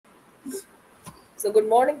So good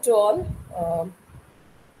morning to all.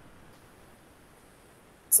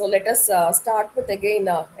 So let us start with again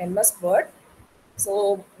MS Word.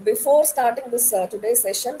 So before starting this today's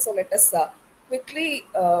session, so let us quickly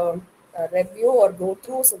review or go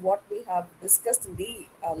through what we have discussed in the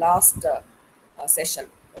last session.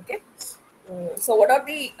 Okay. So what are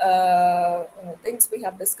the things we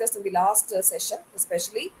have discussed in the last session,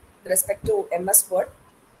 especially with respect to MS Word?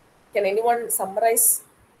 Can anyone summarize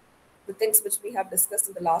the things which we have discussed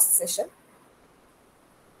in the last session?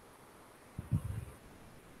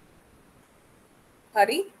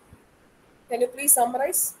 Hari, can you please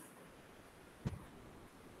summarize?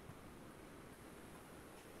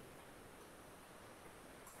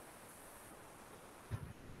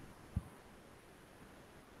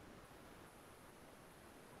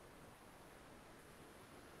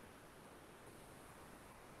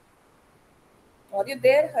 Are you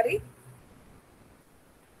there, Hari?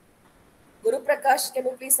 Guru Prakash, can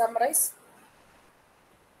you please summarize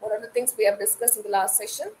what are the things we have discussed in the last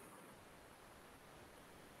session?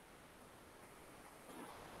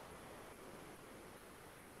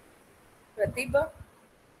 Pratibha,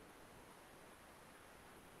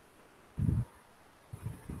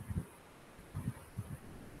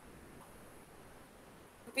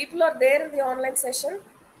 people are there in the online session.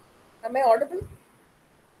 Am I audible?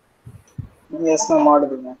 Yes, I'm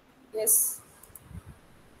audible, ma'am. Yes.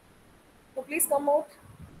 So please come out.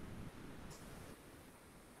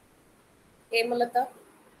 Hemalata,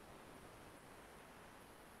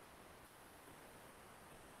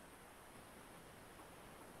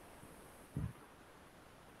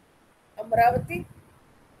 Amravati.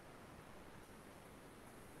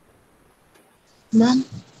 Ma'am,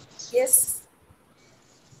 Yes.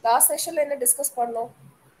 Last session என்ன discuss பண்ணோம்?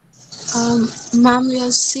 ma'am, we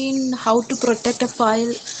have seen how to protect a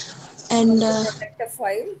file How and to uh, protect a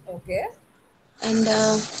file. Okay. and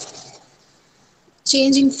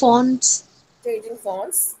changing fonts. Changing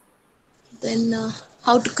fonts. Then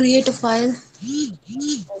how to create a file.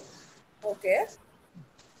 O- Okay.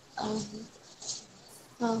 Um,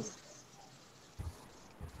 uh,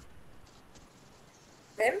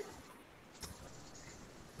 Then,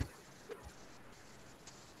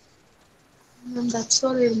 Ma'am, that's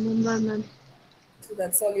all I remember, ma'am. so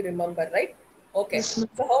that's all you remember, right? Okay. Yes, ma'am.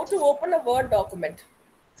 So how to open a Word document?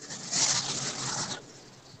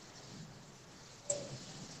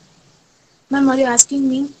 Ma'am, are you asking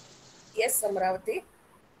me? Yes, Amravati.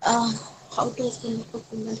 Uh, how to open a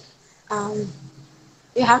document? Um,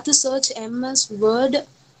 you have to search MS Word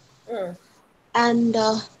Mm. and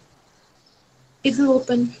it will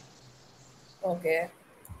open. Okay.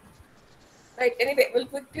 Right. Anyway, we'll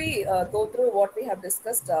quickly go through what we have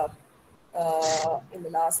discussed in the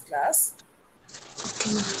last class.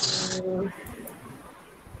 Okay, ma'am. Mm,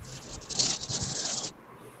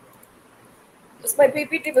 is my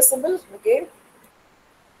PPT visible? Okay.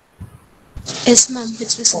 Yes, ma'am,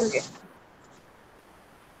 it's visible. Okay.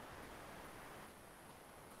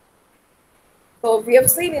 So we have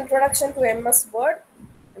seen introduction to MS Word,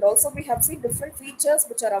 and also we have seen different features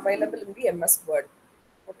which are available in the MS Word.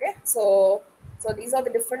 Okay. So these are the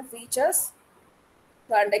different features.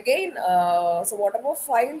 And again, so whatever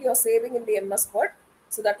file you're saving in the MS Word,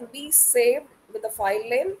 so that will be saved with the file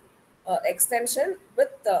name extension with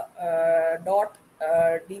the .doc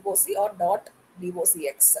or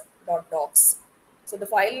 .docx .docs. So the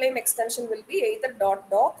file name extension will be either .doc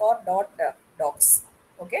or .docs.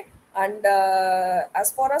 Okay, and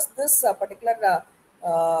as far as this particular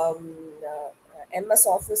MS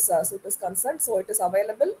Office suite is concerned, so it is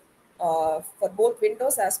available for both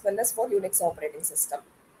Windows as well as for Unix operating system,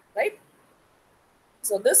 right?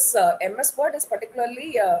 So this MS Word is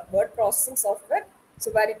particularly word processing software, so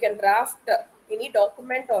where you can draft any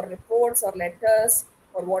document or reports or letters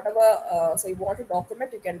or whatever. So you want to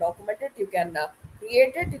document, you can document it, you can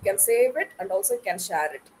create it, you can save it, and also you can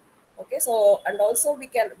share it. Okay, so and also we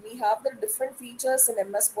have the different features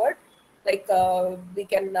in MS Word, like we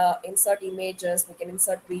can insert images, we can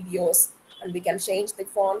insert videos, and we can change the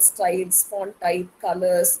font styles, font type,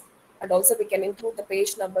 colors, and also we can include the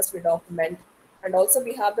page numbers we document, and also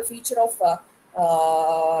we have the feature of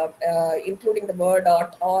including the word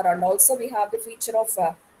art, or and also we have the feature of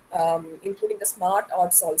including the smart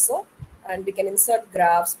arts also, and we can insert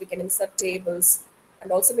graphs, we can insert tables,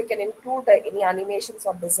 and also we can include any animations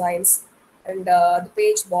or designs, and the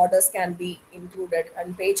page borders can be included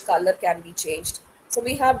and page color can be changed. So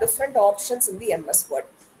we have different options in the MS Word.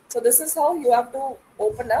 So this is how you have to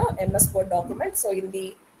open a MS Word document. So in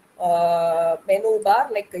the menu bar,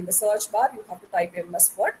 like in the search bar, you have to type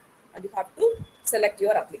MS Word and you have to select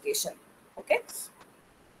your application. Okay.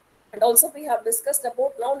 And also we have discussed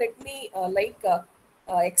about, now let me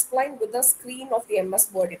explain with the screen of the MS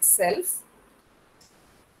Word itself.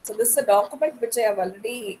 So this is a document which I have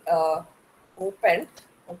already opened,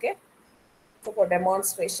 okay, so for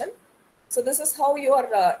demonstration. So this is how your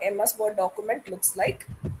MS Word document looks like.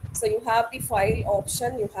 So you have the file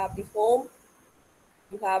option, you have the home,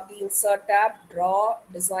 you have the insert tab, draw,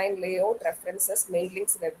 design, layout, references,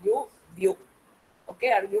 mailings, review, view.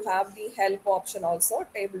 Okay, and you have the help option also,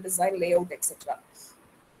 table design, layout, etc.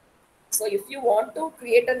 So if you want to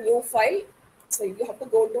create a new file, so you have to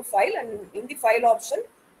go to file, and in the file option,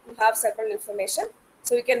 you have several information.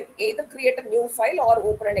 So you can either create a new file or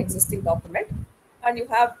open an existing document, and you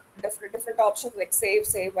have different options like save,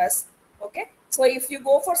 save as. Okay. So if you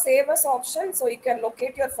go for save as option, so you can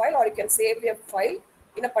locate your file or you can save your file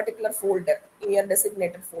in a particular folder, in your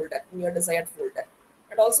designated folder, in your desired folder.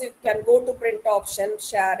 And also you can go to print option,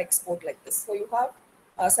 share, export, like this. So you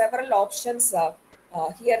have several options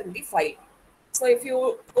here in the file. So if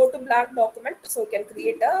you go to blank document, so you can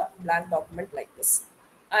create a blank document like this.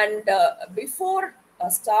 And before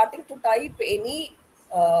starting to type any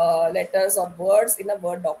letters or words in a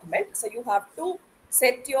Word document, so you have to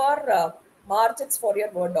set your margins for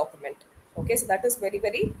your Word document. Okay, so that is very,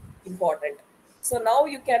 very important. So now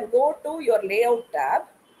you can go to your layout tab.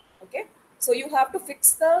 Okay, so you have to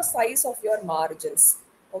fix the size of your margins.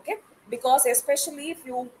 Okay, because especially if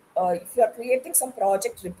you are creating some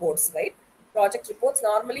project reports, right? Project reports,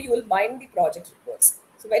 normally you will bind the project reports.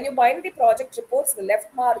 So when you bind the project reports, the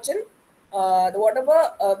left margin,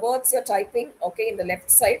 whatever words you're typing, okay, in the left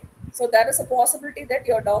side, so there is a possibility that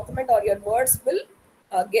your document or your words will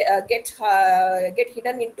get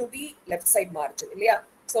hidden into the left side margin. இல்லையா?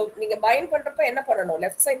 So நீங்க bind பண்றப்ப என்ன பண்ணணும்?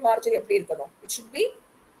 Left side margin எப்படி இருக்கணும்? It should be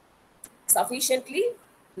sufficiently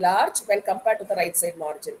large when compared to the right side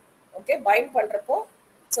margin. Okay, bind பண்றப்போ,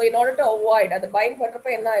 so in order to avoid the bind பண்றப்போ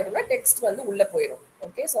என்ன ஆயிரும்னா text வந்து உள்ள போயிடும்.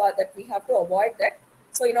 Okay, so that we have to avoid that.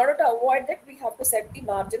 So in order to avoid that, we have to set the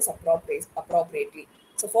margins appropriately.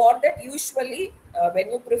 So for that, usually when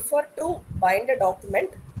you prefer to bind a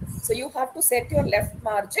document, so you have to set your left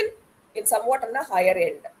margin in somewhat on the higher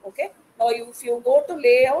end. Okay, now if you go to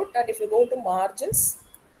layout and if you go to margins,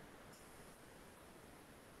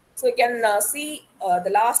 so you can see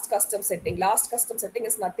the last custom setting. Last custom setting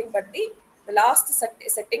is nothing but the last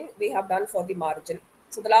setting we have done for the margin.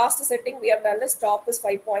 So the last setting we have done is top is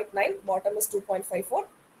 5.9, bottom is 2.54,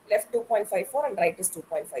 left 2.54 and right is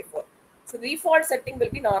 2.54. So the default setting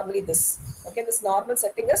will be normally this. Okay, this normal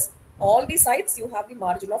setting is all the sides you have the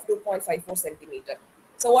margin of 2.54 centimeter.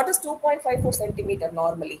 So what is 2.54 centimeter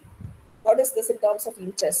normally? What is this in terms of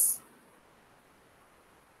inches?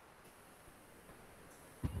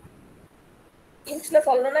 இன்ச்ல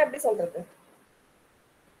சொல்லணும்னா எப்படி சொல்றது?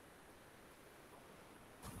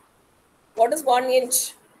 What is 1 inch?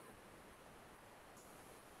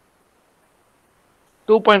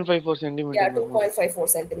 2.54 centimeter. Yeah, 2.54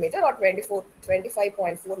 centimeter or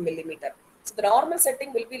 25.4 millimeter. So the normal setting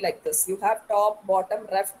will be like this. You have top, bottom,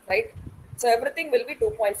 left, right. So everything will be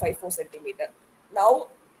 2.54 centimeter. Now,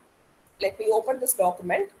 let me open this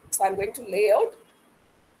document. So I'm going to layout.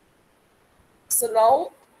 So now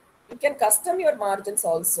you can custom your margins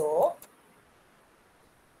also.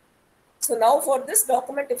 So now for this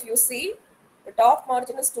document, if you see, the top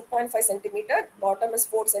margin is 2.5 centimeter, bottom is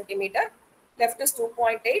 4 centimeter, left is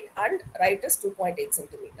 2.8 and right is 2.8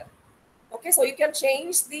 centimeter. Okay, so you can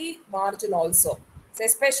change the margin also. So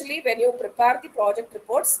especially when you prepare the project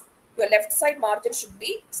reports, your left side margin should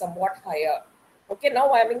be somewhat higher. Okay, now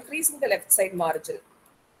I am increasing the left side margin.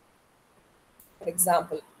 For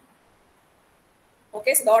example.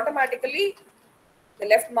 Okay, so automatically the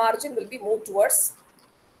left margin will be moved towards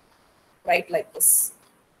right like this.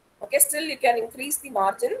 Okay, still you can increase the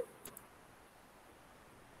margin.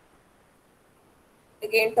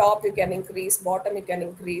 Again, top you can increase, bottom you can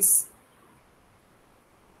increase.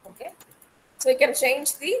 Okay, so you can change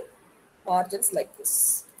the margins like this.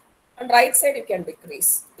 On right side you can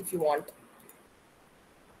decrease if you want.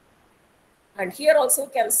 And here also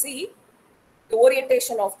you can see the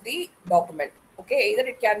orientation of the document. Okay, either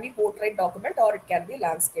it can be portrait document or it can be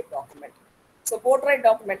landscape document. So portrait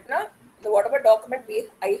document na, whatever document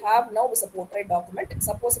I have now is a portrait document.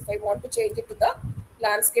 Suppose if I want to change it to the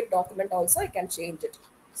landscape document also, I can change it.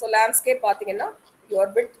 So landscape pathina, your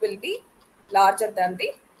width will be larger than the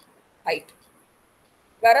height.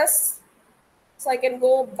 Whereas, so I can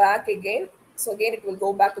go back again. So again, it will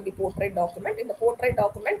go back to the portrait document. In the portrait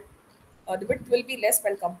document, the width will be less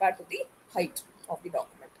when compared to the height of the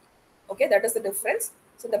document. Okay, that is the difference.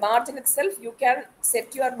 So the margin itself, you can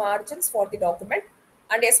set your margins for the document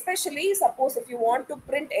And especially suppose if you want to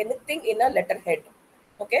print anything in a letterhead.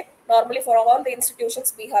 Okay, normally for all the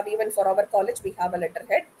institutions we have, even for our college we have a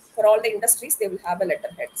letterhead. For all the industries they will have a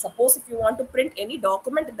letterhead. Suppose if you want to print any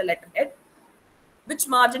document in the letterhead, which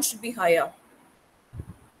margin should be higher?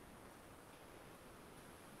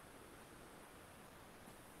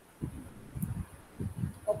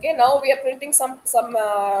 Okay, now we are printing some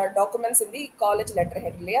documents in the college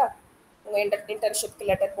letterhead இல்லையா? உங்க internship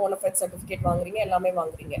letter, bona fide certificate வாங்குறீங்க, எல்லாமே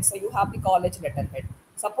வாங்குறீங்க. So you have the college letterhead.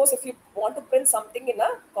 Suppose if you want to print something in a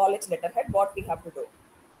college letterhead, what we have to do?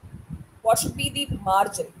 What should be the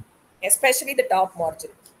margin, especially the top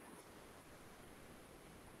margin?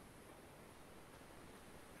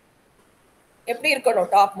 எப்படி இருக்கணும்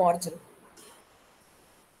top margin?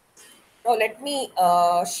 Now let me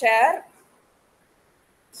share.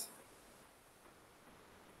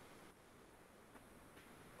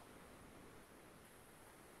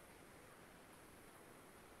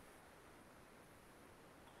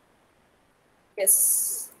 Yes.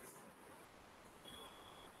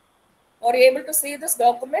 Are you able to see this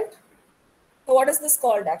document? So what is this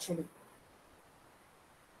called actually?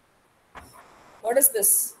 What is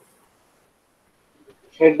this?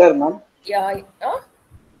 Header, ma'am. Yeah,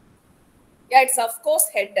 yeah, it's of course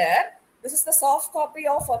header. This is the soft copy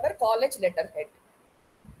of our college letterhead.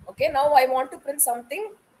 Okay, now I want to print something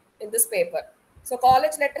in this paper. So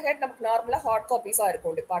college letterhead, normal hard copies are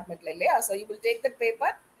department. So you will take that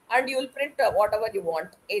paper and you will print whatever you want,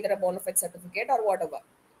 either a bona fide certificate or whatever.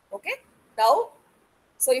 Okay, now,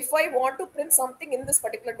 so if I want to print something in this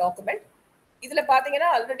particular document,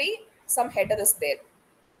 already some header is there.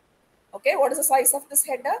 Okay, what is the size of this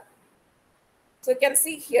header? So you can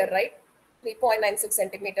see here, right? 3.96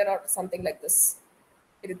 centimeter or something like this.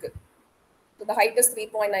 So the height is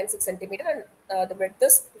 3.96 centimeter and the width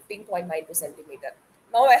is 15.92 centimeter.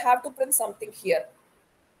 Now I have to print something here.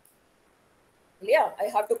 Yeah, I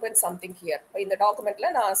have to print something here. In the document,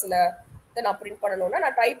 then I print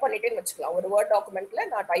I type a Word document,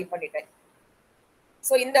 I type it.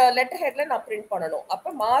 So in the letterhead, I print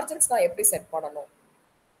it. Margins I set.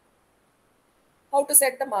 How to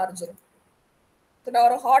set the margin? So now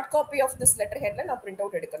a hard copy of this letterhead I print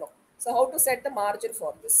out. So how to set the margin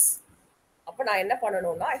for this? I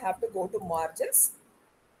have to go to margins,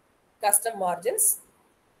 custom margins.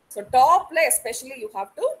 So top especially you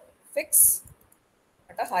have to fix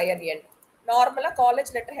at a higher end. Normal college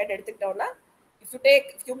letterhead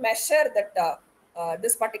if you measure that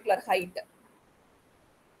this particular height.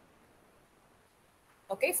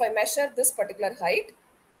 Okay, if I measure this particular height,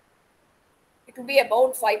 it will be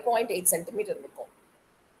about 5.8 centimeter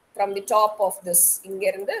from the top of this inge.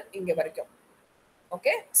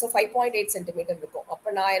 Okay, so 5.8 centimeter.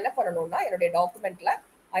 Document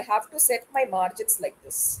I have to set my margins like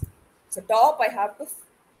this. So top I have to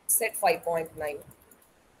set 5.9.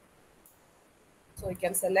 So you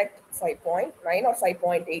can select 5.9 or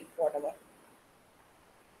 5.8, whatever.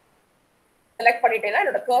 Select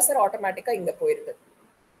the cursor automatically.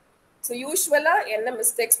 So usually enna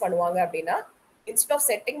mistakes பண்ணுவாங்க அப்படினா, instead of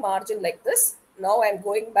setting margin like this, now I am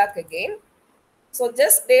going back again. So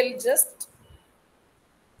they'll just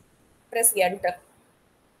press enter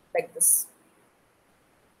like this.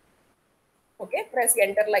 Okay, press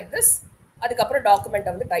enter like this. அதுக்கப்புறம் document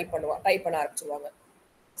வந்து type பண்ண ஆரம்பிச்சுவாங்க.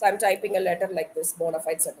 So I'm typing a letter like this, bona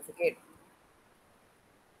fide certificate.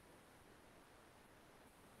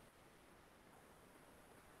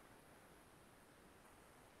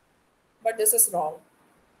 But this is wrong.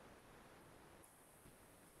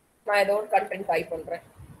 I don't content type on right.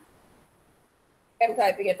 I'm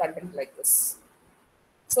typing a content like this.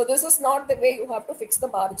 So this is not the way you have to fix the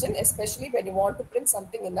margin, especially when you want to print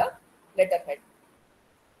something in a letterhead.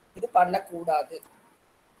 இது பண்ணக்கூடாது.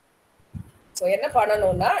 So என்ன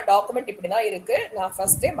பண்ணணும்னா document இப்படிதான் இருக்கு. நான்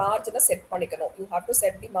first margin set பண்ணிக்கணும். You have to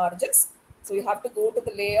set the margins. So you have to go to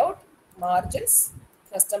the layout, margins,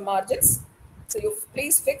 custom margins. So you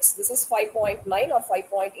please fix this is 5.9 or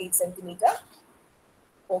 5.8 centimeter.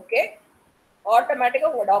 Okay, automatically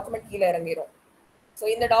உங்க document கீழ இறங்கிரும். So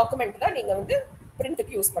இந்த document தான் நீங்க வந்து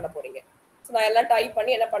printக்கு use பண்ண போறீங்க. So நான் எல்லாம் டைப்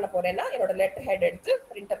பண்ணி என்ன பண்ண போறேன்னா என்னோட லெட்டர் ஹெட் எடுத்து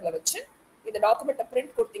பிரிண்டர்ல வச்சு இந்த டாக்குமெண்ட்டை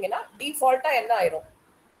பிரிண்ட் கொடுத்தீங்கன்னா டிஃபால்ட்டா என்ன ஆயிரும்,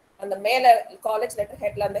 அந்த மேல காலேஜ் லெட்டர்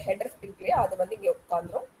ஹெட்ல அந்த ஹெடர் இருக்குலையா அது வந்து இங்க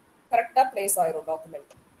உட்காந்துரும், கரெக்டா பிளேஸ் ஆயிரும்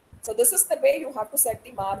document. So this is the way you have to set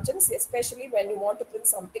the margins, especially when you want to print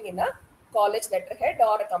something in a college letterhead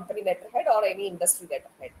or a company letterhead or any industry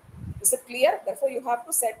letterhead. Is it clear? Therefore, you have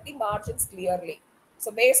to set the margins clearly. So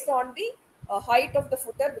based on the height of the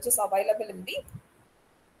footer which is available in the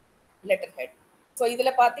letterhead. So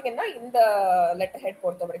idhula pathina in the letterhead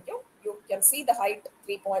portha varaikkum you can see the height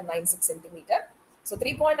 3.96 centimeter. So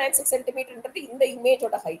 3.96 centimeter in the image or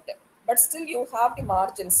the height. But still you have the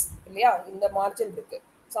margins. Yeah, in the margin.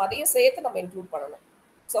 So அதையும் சேர்த்து நம்ம include பண்ணணும்.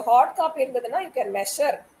 So hard copy இருந்ததுன்னா you can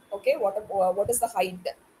measure, okay, what is the height.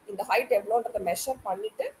 In the height எவ்வளோன்றத measure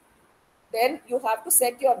பண்ணிட்டு then you have to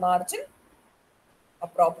set your margin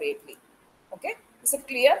appropriately. Okay, is it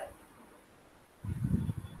clear?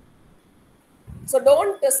 So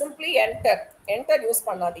don't simply enter use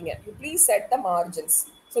பண்ணாதீங்க. You please set the margins.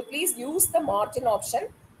 So please use the margin option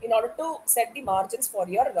in order to set the margins for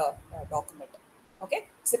your document. Okay,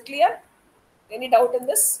 is it clear? Any doubt in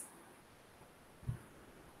this?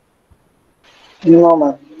 No,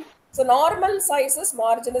 ma'am. So normal sizes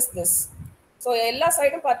margin is this. So எல்லா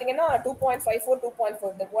சைடும் பாத்தீங்கன்னா 2.54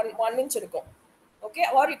 2.4 the 1 inch இருக்கும். Okay,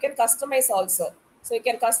 or you can customize also. So you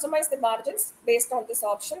can customize the margins based on this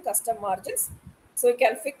option, custom margins. So you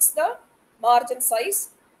can fix the margin size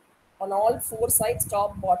on all four sides,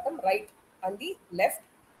 top, bottom, right, and the left.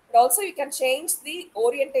 And also you can change the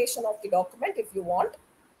orientation of the document if you want.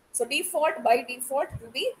 So by default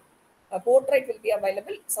will be a portrait will be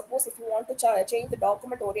available. Suppose if you want to change the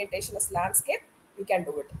document orientation as landscape, you can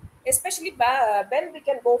do it. Especially when we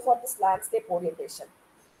can go for this landscape orientation.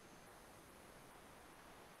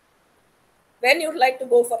 When you'd like to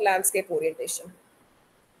go for landscape orientation?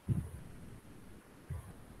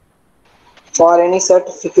 For any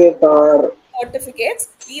certificate or certificates,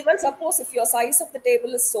 even suppose if your size of the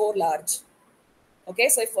table is so large. Okay,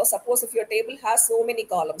 so suppose if your table has so many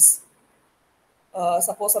columns,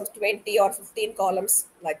 suppose some 20 or 15 columns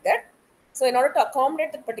like that. So in order to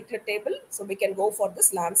accommodate that particular table, so we can go for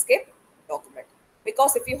this landscape document.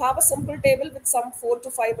 Because if you have a simple table with some 4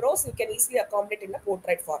 to 5 rows, you can easily accommodate in a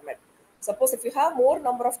portrait format. Suppose if you have more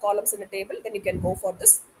number of columns in a table, then you can go for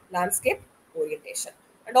this landscape orientation.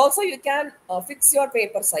 And also you can fix your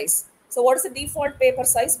paper size. So what is the default paper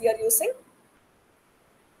size we are using?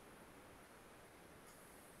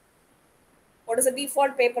 What is the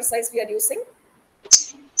default paper size we are using?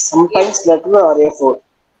 Sometimes letter or A4.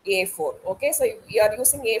 A4. Okay, so you are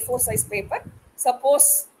using A4 size paper.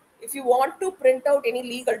 Suppose if you want to print out any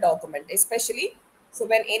legal document, especially so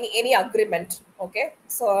when any agreement, okay,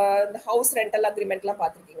 so the house rental agreement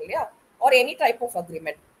or any type of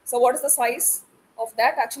agreement. So what is the size of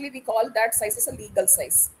that? Actually, we call that size as a legal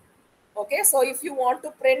size. Okay, so if you want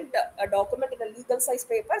to print a document in a legal size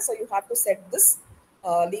paper, so you have to set this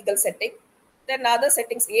legal setting. Then other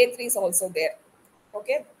settings, A3 is also there.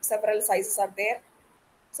 Okay, several sizes are there.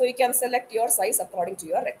 So you can select your size according to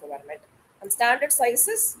your requirement. And standard size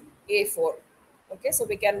is A4. Okay, so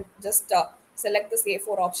we can just select this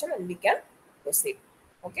A4 option and we can proceed.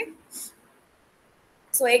 Okay.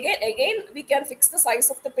 So again, we can fix the size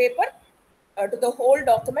of the paper to the whole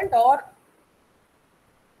document or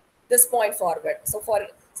this point forward. So for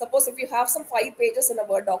suppose if you have some 5 pages in a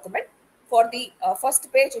Word document, for the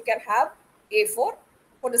first page you can have A4.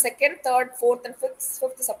 For the second, third, fourth, and fifth,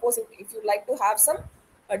 suppose if you like to have some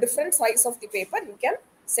different size of the paper, you can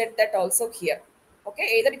set that also here. Okay,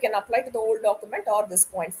 either you can apply to the whole document or this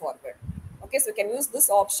point forward. Okay, so you can use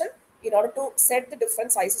this option in order to set the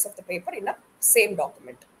different sizes of the paper in a same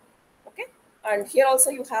document. Okay, and here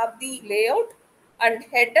also you have the layout and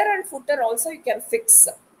header and footer also you can fix.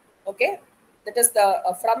 Okay, that is the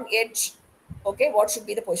from edge. Okay, what should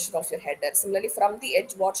be the position of your header? Similarly, from the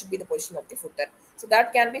edge, what should be the position of the footer? So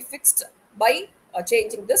that can be fixed by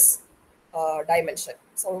changing this dimension.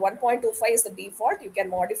 So 1.25 is the default. You can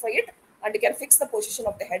modify it and you can fix the position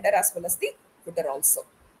of the header as well as the footer also.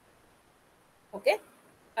 Okay,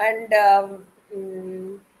 and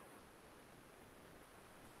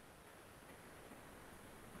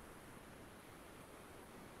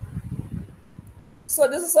so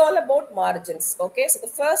this is all about margins. Okay, so the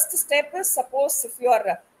first step is, suppose if you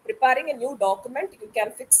are preparing a new document, you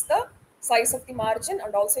can fix the size of the margin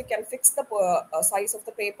and also you can fix the size of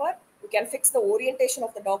the paper. You can fix the orientation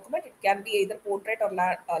of the document. It can be either portrait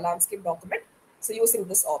or landscape document. So using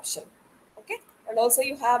this option. Okay, and also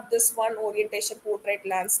you have this one, orientation, portrait,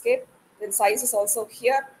 landscape. Then size is also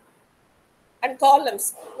here. And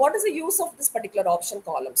columns. What is the use of this particular option,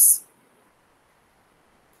 columns?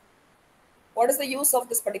 What is the use of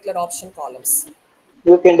this particular option, columns?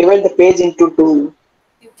 You can divide the page into 2.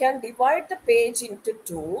 You can divide the page into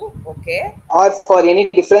 2. Okay. Or for any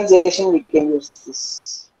differentiation, we can use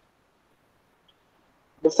this.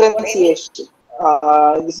 Differentiation.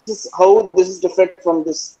 This is how this is different from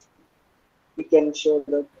this. We can show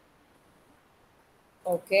that.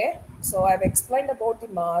 Okay. So I've explained about the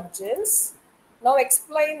margins. Now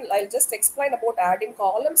I'll just explain about adding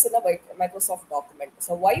columns in a Microsoft document.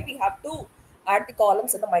 So why we have to add the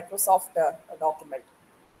columns in the Microsoft document.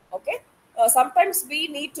 Okay. sometimes we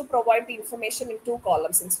need to provide the information in two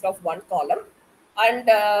columns instead of one column. And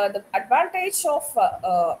the advantage of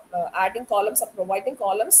adding columns or providing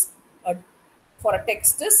columns for a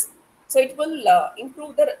text is, so it will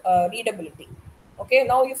improve the readability. Okay,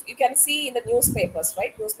 now if you can see in the newspapers,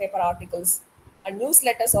 right, newspaper articles and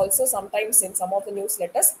newsletters also, sometimes in some of the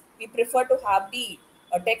newsletters we prefer to have the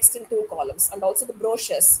text in two columns, and also the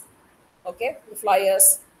brochures, okay, the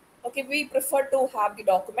flyers. Okay, we prefer to have the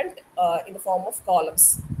document in the form of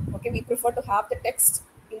columns. Okay, we prefer to have the text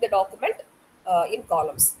in the document in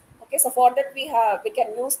columns. Okay, so for that we can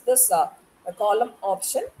use this column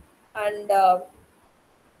option. And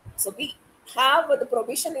so we have the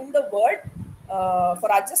provision in the Word for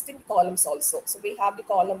adjusting columns also. So we have the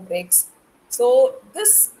column breaks. So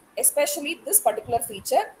this, especially this particular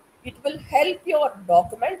feature, it will help your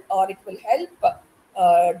document, or it will help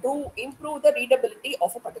to improve the readability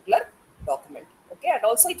of a particular document. Okay, and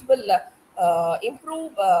also it will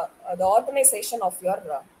improve the organization of your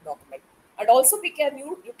document. And also we can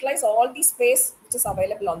utilize all the space which is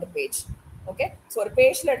available on the page. Okay, so ஒரு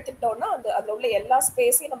பேஜில் எடுத்துக்கிட்டோம்னா அதில் உள்ள எல்லா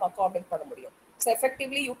ஸ்பேஸையும் நம்ம accommodate பண்ண முடியும். So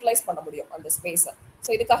effectively utilise பண்ண முடியும் அந்த ஸ்பேஸை. ஸோ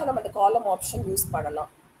இதுக்காக நம்ம அந்த காலம் ஆப்ஷன் யூஸ் பண்ணலாம்.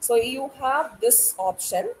 So you have this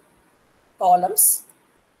option columns.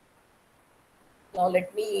 Now let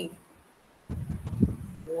me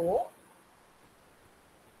go.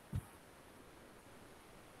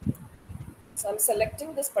 So I'm selecting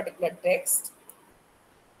this particular text,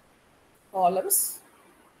 columns.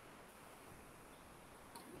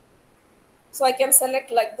 So I can select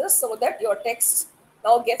like this so that your text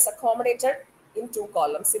now gets accommodated in two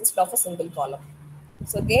columns instead of a single column.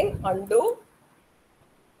 So again, undo.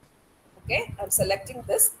 Okay, I'm selecting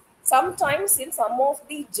this. Sometimes in some of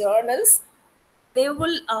the journals, they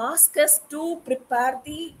will ask us to prepare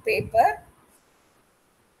the paper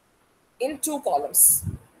in two columns.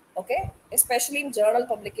 Okay, especially in journal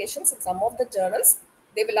publications, in some of the journals,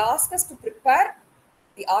 they will ask us to prepare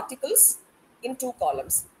the articles in two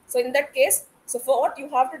columns. So in that case, so for what you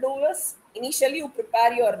have to do is, initially you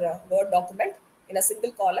prepare your Word document in a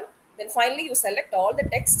single column, then finally you select all the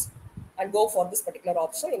text and go for this particular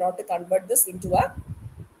option in order to convert this into a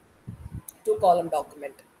two column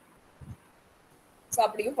document. So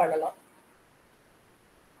அப்படியும் பண்ணலாம்,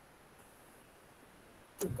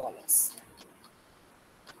 two columns.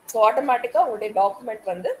 So automatically உங்களுடைய document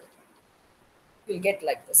வந்து will get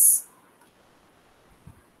like this.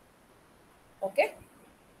 Okay,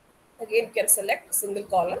 again you can select single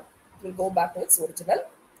column, it will go back to its original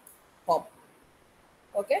form.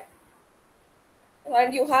 Okay,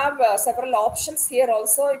 and you have several options here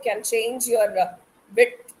also. You can change your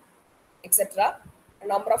width, etc. A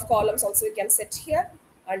number of columns also you can set here,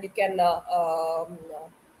 and you can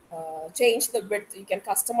change the width. You can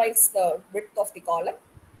customize the width of the column,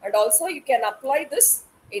 and also you can apply this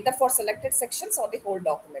either for selected sections or the whole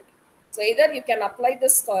document. So either you can apply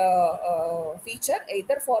this feature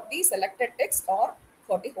either for the selected text or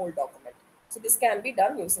for the whole document. So this can be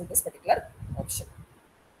done using this particular option.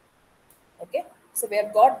 Okay, so we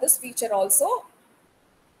have got this feature also,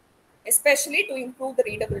 especially to improve the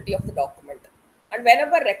readability of the document. And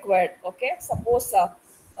whenever required, okay, suppose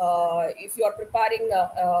if you are preparing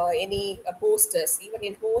any posters, even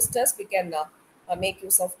in posters we can make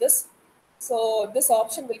use of this. So this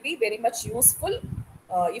option will be very much useful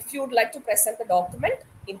if you would like to present the document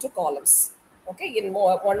into columns. Okay, in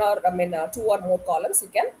two or more columns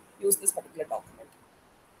you can use this particular document.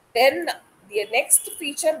 Then the next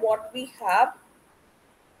feature what we have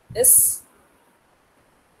is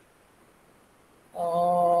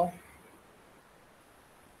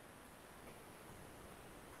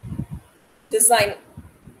design.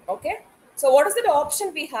 Okay, so what is the option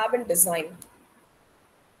we have in design?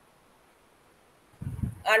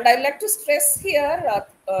 And I'd like to stress here,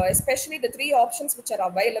 especially the three options which are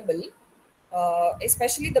available,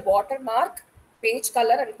 especially the watermark, page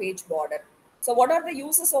color, and page border. So what are the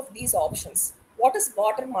uses of these options? What is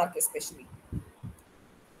watermark especially?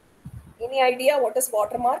 Any idea what is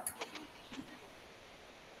watermark?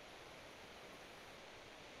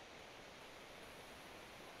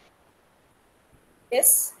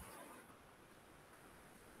 Yes.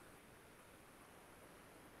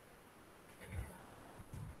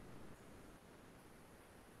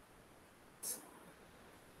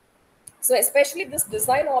 So especially this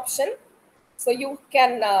design option, so you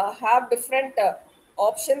can have different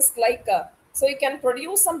options like, so you can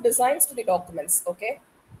produce some designs to the documents. Okay,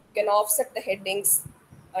 you can offset the headings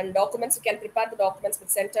and documents. You can prepare the documents with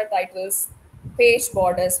center titles, page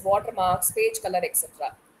borders, watermarks, page color,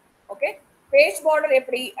 etc. Okay, page border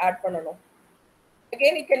எப்படி add பண்ணனும்?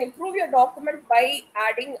 Again, you can improve your document by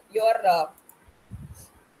adding your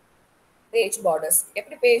page borders.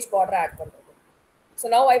 Every page border add பண்ணுறது. So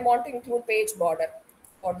now I want to include page border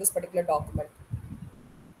for this particular document.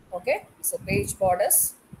 Okay, so page borders.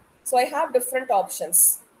 So I have different options: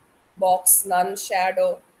 box, none, shadow,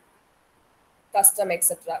 custom,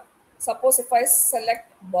 etc. Suppose if I select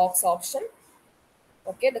box option,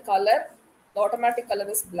 okay, the automatic color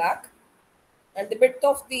is black, and the width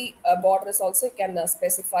of the border is also you can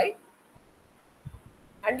specify,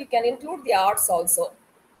 and you can include the arts also.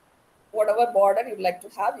 Whatever border you'd like to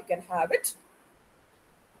have, you can have it.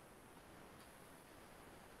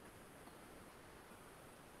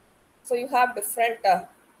 So you have different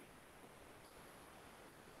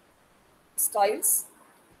styles.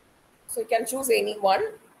 So you can choose any one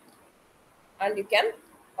and you can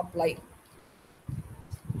apply.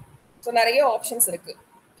 So நிறைய options இருக்கு.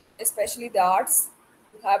 Especially the arts,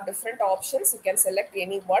 you have different options. You can select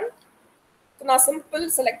any one. So நான் simple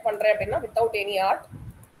select பண்றேன் அப்படின்னா without any art.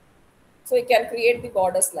 So you can create the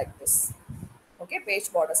borders like this. Okay, page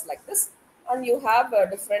borders like this. And you have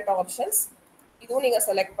different options. இதுவும் நீங்க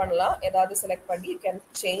select பண்ணலாம். ஏதாவது select பண்ணி you can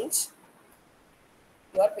change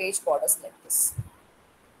your page borders like this.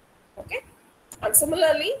 Okay, and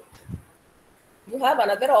similarly you have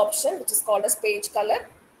another option which is called as page color.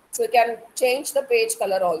 So you can change the page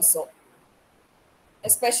color also,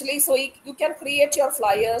 especially so you can create your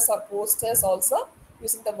flyers or posters also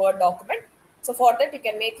using the Word document. So for that you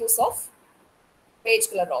can make use of page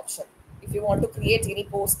color option. If you want to create any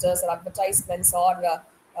posters or advertisements or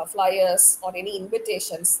flyers or any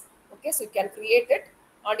invitations, okay, so you can create it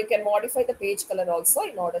and you can modify the page color also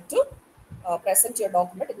in order to present your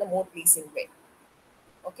document in a more pleasing way.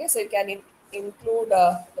 Okay, so you can include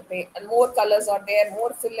the page, and more colors are there,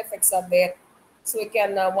 more fill effects are there. So you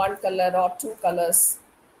can one color or two colors.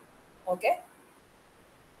 Okay,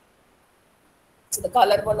 so the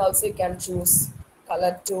color one also you can choose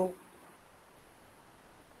color 2.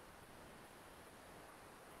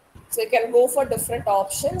 So you can go for different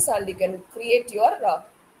options and you can create your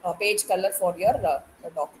page color for your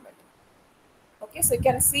document. Okay, so you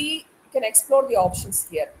can see, you can explore the options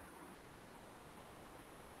here.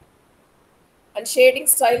 And shading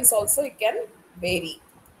styles also you can vary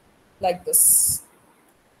like this.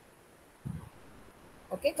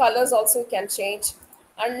 Okay, colors also you can change,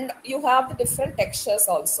 and you have the different textures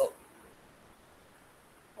also.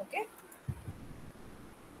 Okay,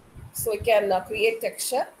 so you can create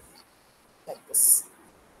texture like this.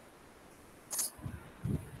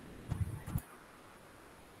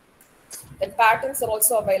 Then patterns are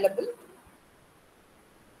also available,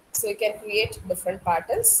 so you can create different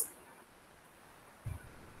patterns.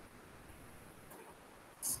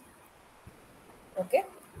 Okay,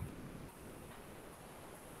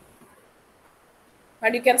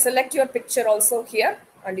 and you can select your picture also here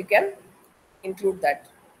and you can include that.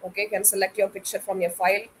 Okay, you can select your picture from your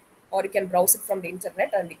file or you can browse it from the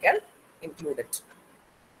internet and you can include it.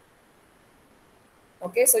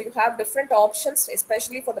 Okay, so you have different options,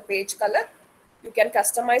 especially for the page color. You can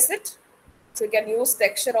customize it. So you can use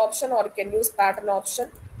texture option or you can use pattern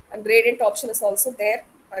option, and gradient option is also there,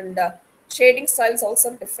 and shading styles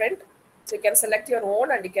also different. So you can select your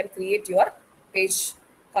own and you can create your page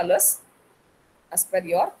colors as per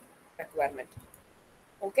your requirement.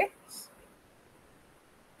 Okay,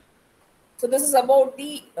 so this is about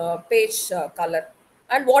the page color.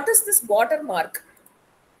 And what is this watermark?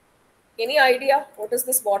 Any idea what is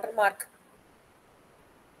this watermark?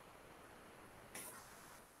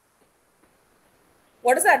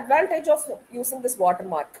 What is the advantage of using this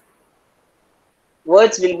watermark?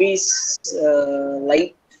 Words will be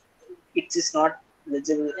light. It is not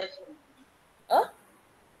legible.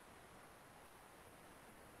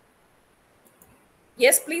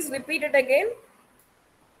 Yes, please repeat it again.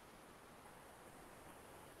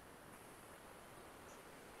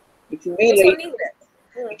 It will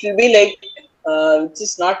be like which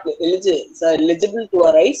is not legible to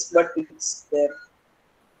our eyes, but it's there.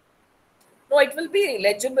 No, it will be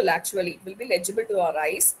legible actually. It will be legible to our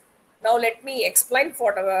eyes. Now let me explain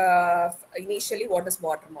for initially what is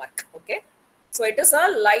watermark. Okay, so it is a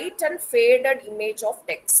light and faded image of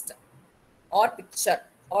text or picture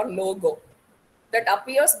or logo that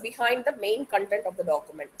appears behind the main content of the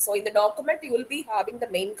document. So in the document you will be having the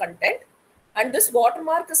main content, and this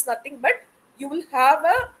watermark is nothing but you will have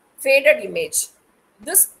a faded image.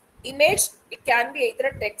 This image, it can be either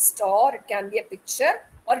a text or it can be a picture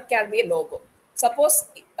or it can be a logo. Suppose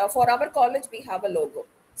for our college we have a logo.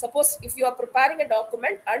 Suppose if you are preparing a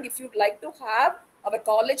document and if you'd like to have our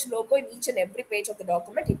college logo in each and every page of the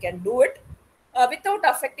document, you can do it. without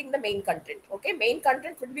affecting the main content. Okay, main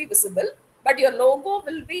content will be visible, but your logo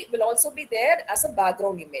will also be there as a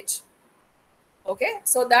background image. Okay,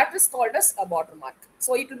 so that is called as a watermark.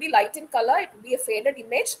 So it will be light in color, it will be a faded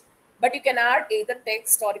image, but you can add either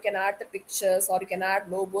text or you can add the pictures or you can add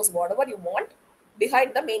logos, whatever you want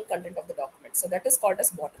behind the main content of the document. So that is called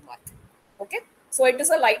as watermark. Okay, so it is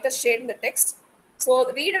a lighter shade in the text, so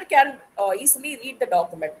the reader can easily read the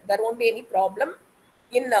document. There won't be any problem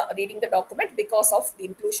in reading the document because of the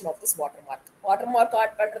inclusion of this watermark. Watermark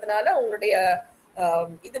add பண்றதுனால உங்களுடைய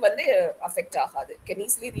இது வந்து affect ஆகாது. Can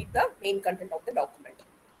easily read the main content of the document.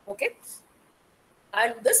 Okay,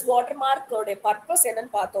 and this watermark purpose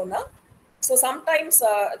என்னன்னு பார்த்தோம்னா, so sometimes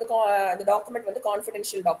the document வந்து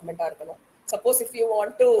confidential document இருக்கணும். Suppose if you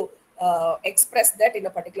want to express that in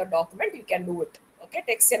a particular document, you can do it. Okay,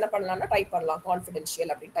 text என்ன பண்ணலாம்னா type பண்ணலாம் confidential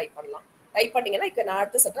அப்படி type பண்ணலாம். Type பண்ணீங்கன்னா you can add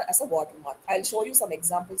this as a watermark. I'll show you some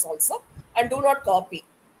examples also, and do not copy.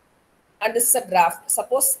 And this is a draft.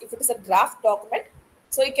 Suppose if it is a draft document,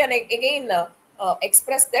 so you can again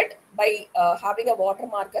express that by having a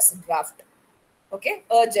watermark as draft. Okay,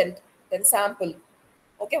 urgent, then sample.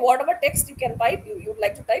 Okay, whatever text you can type, you'd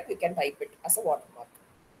like to type, you can type it as a watermark.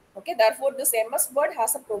 Okay, therefore this MS Word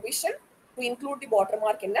has a provision to include the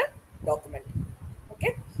watermark in a document.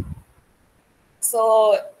 Okay, so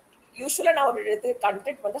usually now the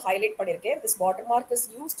content வந்து highlight பண்ணிருக்கேன். This watermark is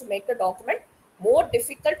used to make the document more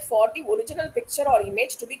difficult for the original picture or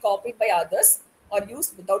image to be copied by others or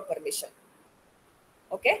used without permission.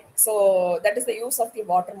 Okay, so that is the use of the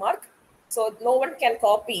watermark. So no one can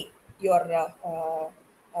copy your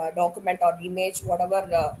document or image, whatever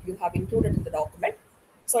you have included in the document.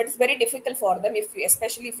 So it is very difficult for them,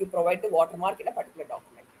 especially if you provide the watermark in a particular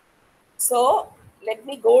document. So let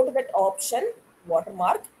me go to that option,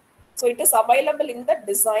 watermark. So it is available in the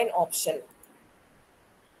design option.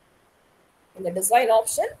 In the design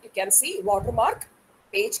option, you can see watermark,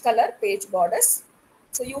 page color, page borders.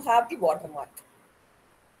 So you have the watermark.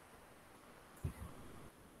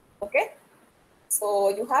 Okay, so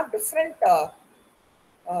you have different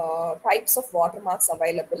types of watermarks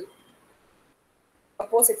available.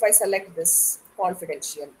 Suppose if I select this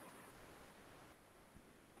confidential,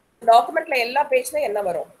 documentல எல்லா பேஜ்ல என்ன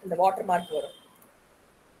வரும், இந்த watermark வரும்.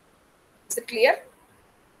 Is it clear?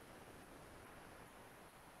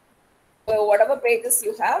 So whatever pages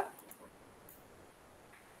you have,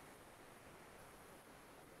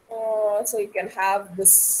 so you can have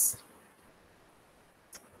this.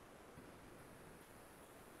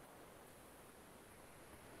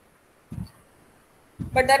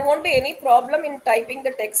 But there won't be any problem in typing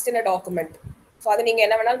the text in a document. So அதை நீங்க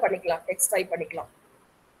என்ன வேணாலும் பண்ணிக்கலாம், text type பண்ணிக்கலாம்.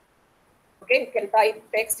 Okay, you can type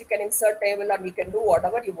text, you can insert table, and you can do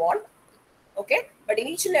whatever you want. Okay, but in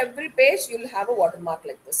each and every page you will have a watermark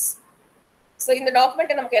like this. So in the document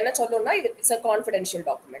நமக்கு என்ன சொல்லணும்னா it's a confidential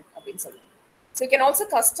document அப்படின்னு சொல்லுங்க. So you can also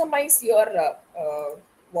customize your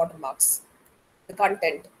watermarks, the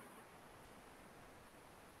content.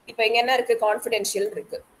 இப்போ இங்க என்ன இருக்கு, confidential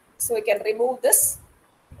இருக்கு. So you can remove this.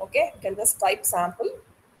 Okay, you can just type sample,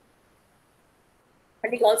 and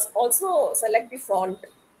you can also select the font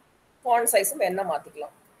size வேணா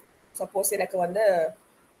மாத்திக்கலாம். Suppose எனக்கு வந்து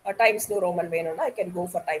Times New Roman வேணும்னா I can go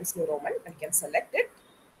for Times New Roman and can select it.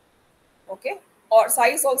 Okay, or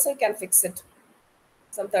size also you can fix it,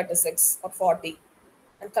 some 36 or 40,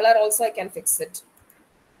 and color also I can fix it.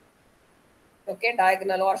 Okay,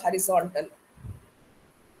 diagonal or horizontal.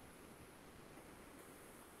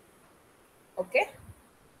 Okay,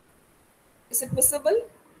 is it visible?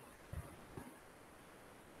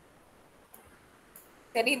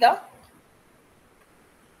 Terida?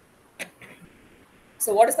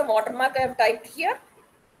 So what is the watermark I have typed here?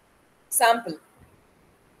 Sample.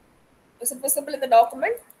 Is it visible in the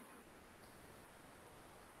document?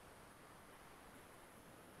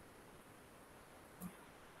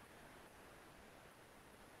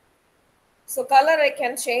 So color I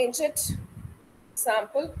can change it.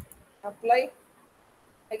 Sample, apply.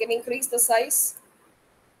 I can increase the size.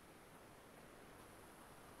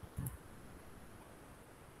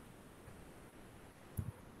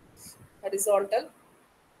 Horizontal.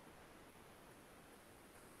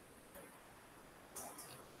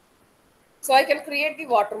 So I can create the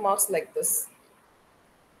watermarks like this.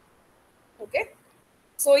 Okay,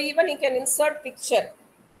 so even you can insert picture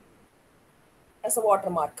as a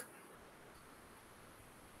watermark,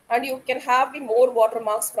 and you can have the more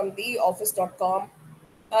watermarks from the office.com.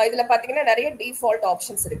 இதுல பாத்தீங்கன்னா நிறைய default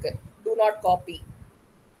options இருக்கு. Do not copy.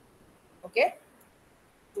 Okay,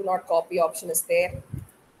 do not copy option is there,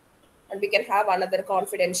 and we can have another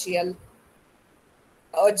confidential,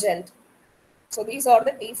 urgent. So these are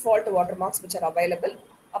the default watermarks which are available.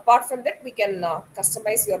 Apart from that, we can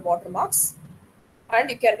customize your watermarks, and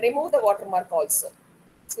you can remove the watermark also.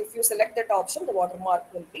 So if you select that option, the watermark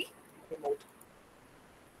will be removed.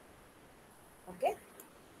 Okay.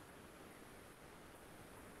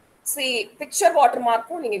 See, picture watermark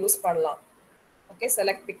you use pannalam. Okay,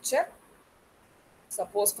 select picture.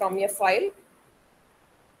 Suppose from your file,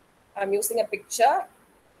 I'm using a picture.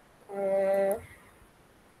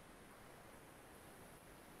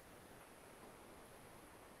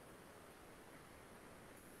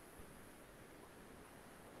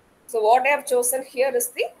 So what I have chosen here is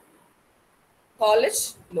the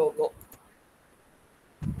college logo.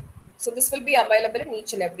 So this will be available in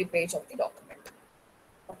each and every page of the document.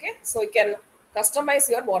 Okay, so you can customize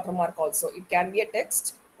your watermark also. It can be a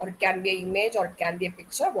text, or it can be an image, or it can be a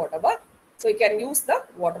picture, whatever. So you can use the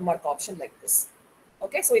watermark option like this.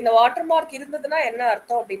 Okay, so in the watermark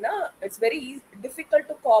it's very difficult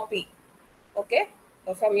to copy. Okay,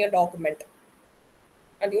 from your document.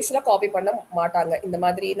 And யூஸ்வலாக copy பண்ண மாட்டாங்க. இந்த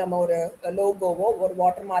மாதிரி நம்ம ஒரு லோகோவோ ஒரு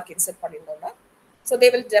water mark insert பண்ணியிருந்தோம்னா, so they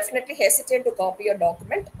will definitely hesitate to copy your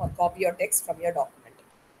document or copy your text from your document.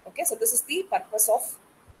 Okay, so this is the purpose of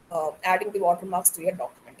adding the watermarks to your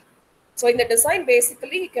document. So in the design,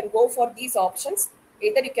 basically you can go for these options.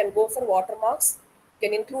 Either you can go for watermarks, you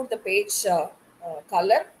can include the page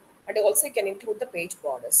color, and also you can include the page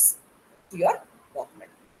borders to your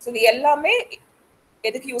document. So the எல்லாமே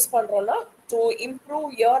எதுக்கு use பண்றோம்னா to improve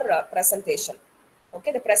your presentation.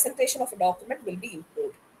 Okay, the presentation of a document will be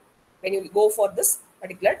improved when you go for this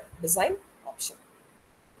particular design option.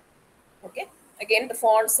 Okay, again the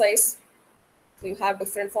font size, so you have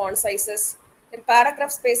different font sizes. In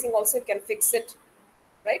paragraph spacing also you can fix it,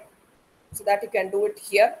 right? So that you can do it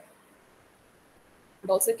here, and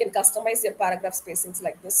also you can customize your paragraph spacings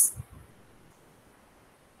like this.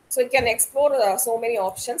 So you can explore so many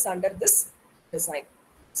options under this design.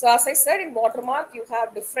 So as I said, in watermark, you have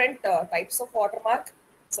different types of watermark.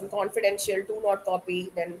 Some confidential, do not copy,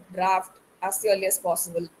 then draft, as early as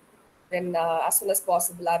possible, then as soon as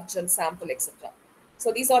possible, urgent, sample, etc.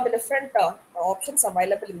 So these are the different options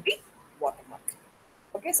available in the watermark.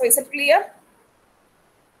 Okay, so is it clear?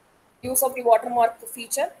 Use of the watermark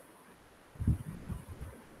feature.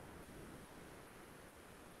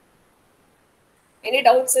 Any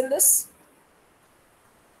doubts in this?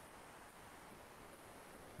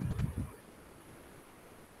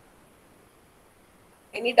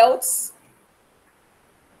 Any doubts?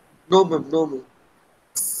 No, ma'am. No, ma'am.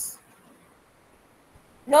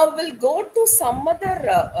 Now we'll go to some other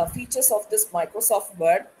features of this Microsoft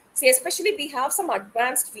Word. See, especially we have some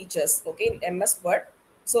advanced features, okay, in MS Word.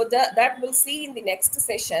 So that we'll see in the next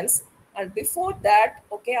sessions. And before that,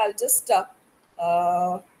 okay, I'll just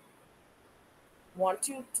want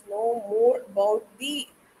you to know more about the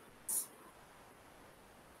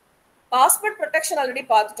password protection. Already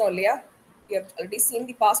பார்த்துட்டோம் இல்லையா? You have already seen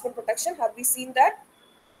the password protection. Have we seen that?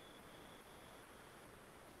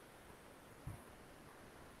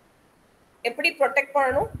 எப்படி protect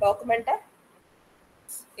பண்ணணும் டாக்குமெண்ட்டை?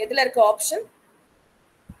 எதுல இருக்க option?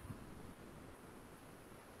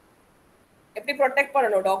 எப்படி protect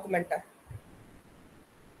பண்ணணும் டாக்குமெண்ட்டை?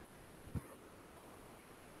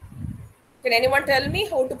 Can anyone tell me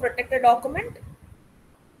how to protect a document?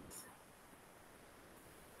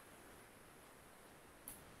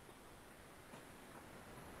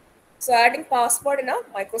 So adding password in a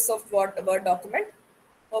Microsoft Word document.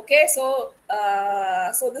 Okay, so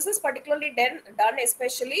so this is particularly done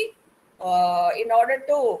especially in order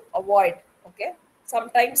to avoid. Okay,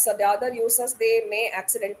 sometimes the other users, they may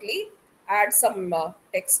accidentally add some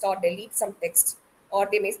text or delete some text, or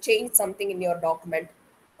they may change something in your document.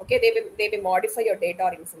 Okay, they may modify your data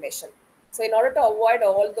or information. So in order to avoid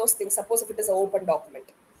all those things, suppose if it is an open document,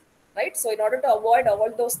 right? So in order to avoid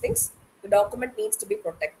all those things, the document needs to be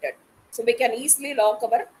protected. So we can easily lock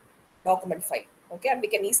our document file. Okay, and we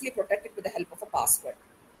can easily protect it with the help of a password.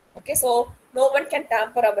 Okay, so no one can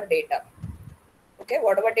tamper our data. Okay,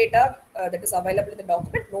 whatever data that is available in the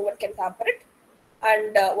document, no one can tamper it,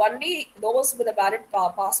 and only those with a valid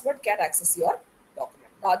password can access your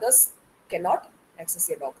document. The others cannot access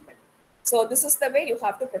your document. So this is the way you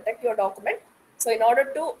have to protect your document. So in order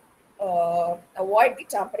to avoid the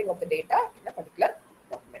tampering of the data in a particular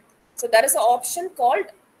document, so there is an option called,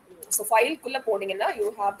 so file kulla podinga,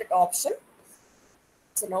 you have that option.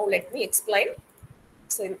 So now let me explain.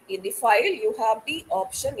 So in the file, you have the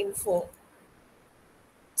option info.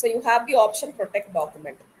 So you have the option protect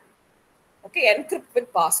document. Okay, encrypt with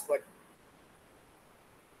password.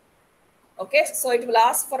 Okay, so it will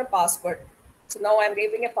ask for a password. So now I'm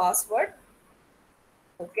giving a password.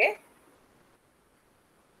 Okay,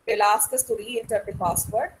 They'll ask us to re-enter the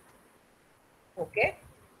password. Okay.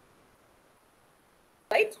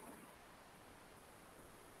 Right.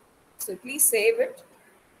 So please save it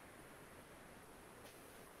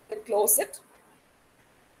and close it.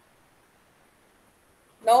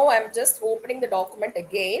 Now I'm just opening the document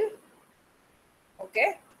again.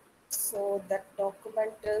 Okay. So that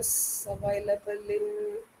document is available in,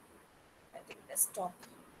 I think, desktop.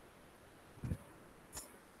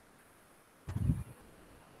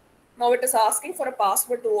 Now it is asking for a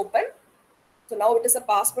password to open. So now it is a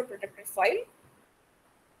password protected file.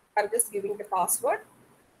 I'm just giving the password.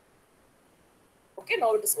 Okay,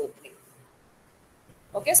 now it is opening.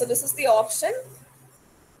 Okay, so this is the option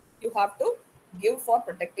you have to give for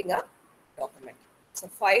protecting a document. So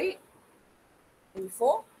file,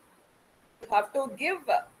 info, you have to give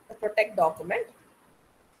the protect document,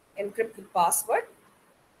 encrypt with password.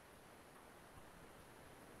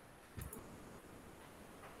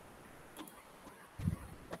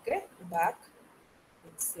 Okay, back,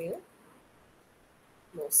 save,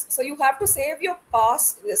 close. So you have to save your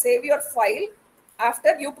file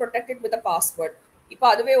after you protect it with a password. இப்போ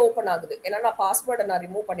அதுவே open ஆகுது ஏன்னா நான் பாஸ்வேர்டை நான்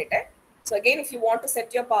remove பண்ணிட்டேன். So again, if you want to set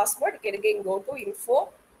your password, you can again go to info,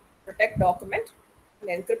 protect document, and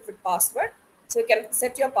encrypt with password. So you can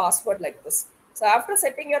set your password like this. So after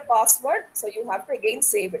setting your password, so you have to again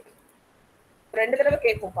save it. ரெண்டு தடவை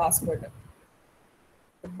கேட்கும் password.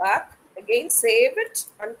 Back, again save it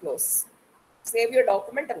and close. Save your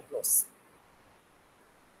document and close.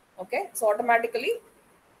 Okay, so automatically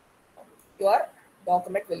your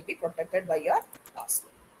document will be protected by your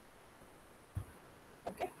password.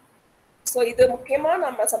 Okay. So either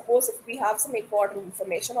suppose if we have some important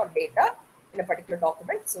information or data in a particular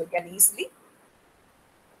document, so we can easily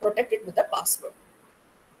protect it with a password.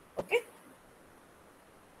 Okay.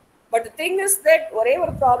 But the thing is that whatever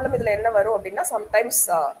problem sometimes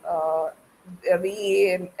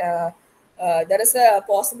there is a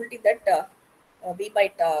possibility that we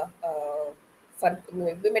might have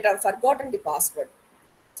forgotten the password.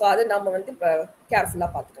 So that's careful.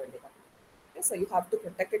 Okay, so you have to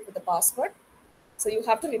protect it with the password. So you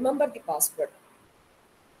have to remember the password.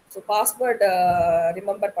 So password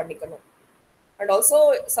remember pannikano. And also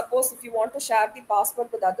suppose if you want to share the password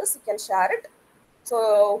with others, you can share it. So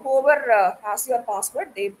whoever has your password,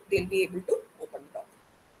 they'll be able to open it up.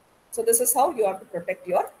 So this is how you have to protect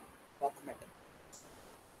your document.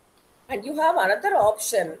 And you have another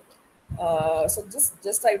option. So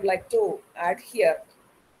just I would like to add here,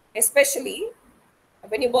 especially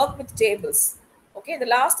when you work with tables. Okay, the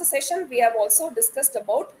last session we have also discussed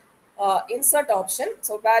about insert option.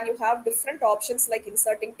 So where you have different options like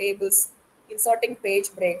inserting tables, inserting page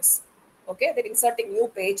breaks, okay, then inserting new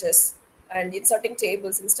pages and inserting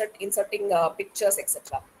tables, inserting pictures, etc.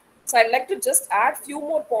 So I'd like to just add few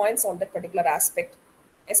more points on that particular aspect,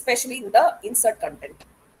 especially in the insert content.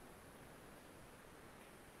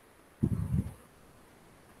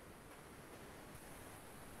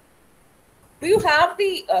 Do you have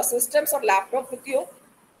the systems or laptop with you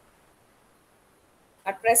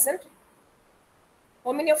at present?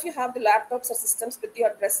 How many of you have the laptops or systems with you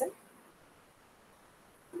at present?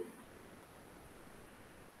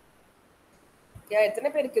 Yeah, எத்தனை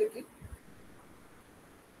பேருக்கு இருக்கு?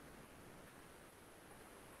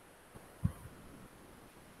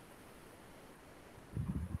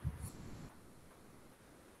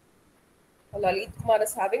 Lalit Kumar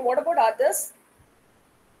is having. What about others?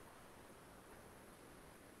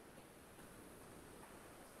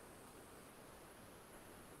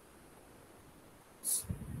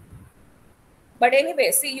 But anyway,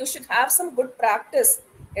 see, you should have some good practice,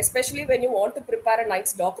 especially when you want to prepare a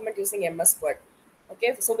nice document using MS Word. Okay,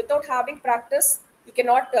 so without having practice, you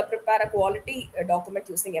cannot prepare a quality document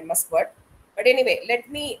using MS Word. But anyway, let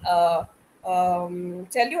me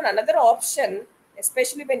tell you another option,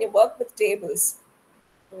 especially when you work with tables.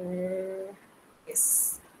 Yes.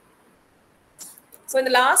 So in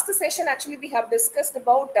the last session, actually, we have discussed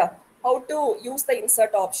about how to use the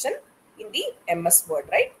insert option in the MS Word,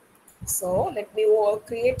 right? So let me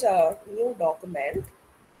create a new document.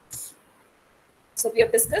 So we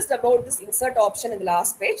have discussed about this insert option in the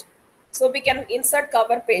last page. So we can insert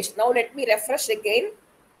cover page. Now let me refresh again.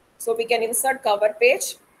 So we can insert cover page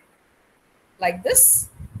like this.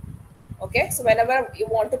 Okay, so whenever you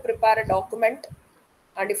want to prepare a document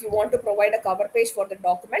and if you want to provide a cover page for the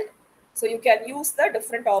document, so you can use the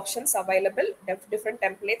different options available, different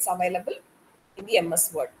templates available in the MS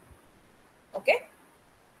Word. Okay.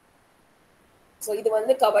 So இது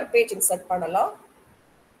வந்து cover page insert பண்ணலாம்,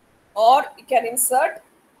 or you can insert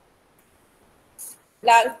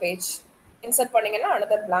blank page. Insert பண்ணீங்கன்னா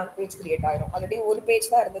another blank page create ஆயிரும். Already ஒரு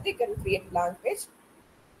page தான் இருந்தது. You can create blank page.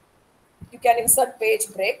 You can insert page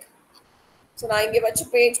break. So நான் இங்க வச்சு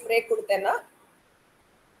page break கொடுத்தேன்னா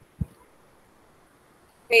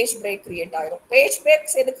page break create ஆயிரும். Page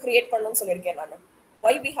breaks எதுக்கு create பண்ணணும்னு சொல்லியிருக்கேன் நான்.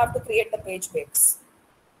 Why we have to create the page breaks?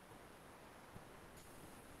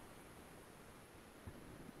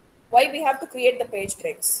 Why we have to create the page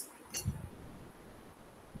breaks?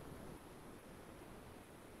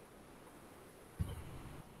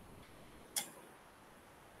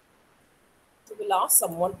 So we'll ask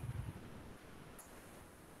someone.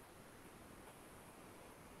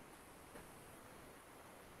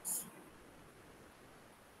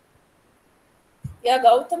 Yeah,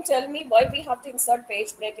 Gautam, tell me why we have to insert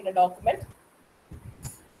page break in a document.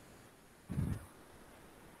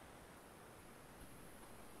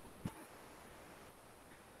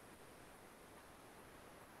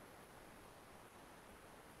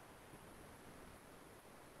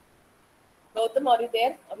 Gautam, are you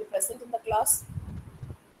there? Are you present in the class?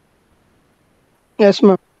 Yes,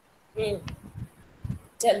 ma'am.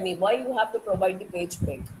 Tell me why you have to provide the page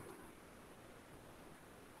break.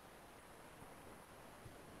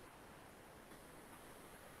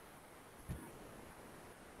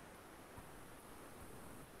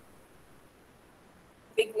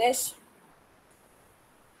 Vignesh.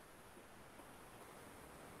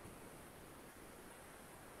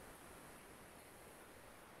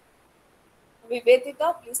 Vivedita,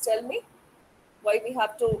 please tell me why we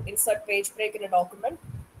have to insert page break in a document.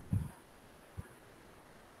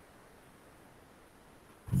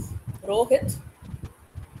 Rohit.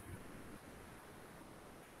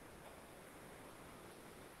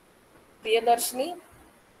 Priyadarshini.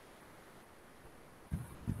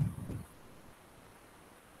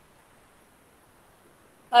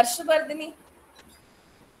 Harshavardhini.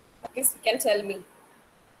 Please, you can tell me.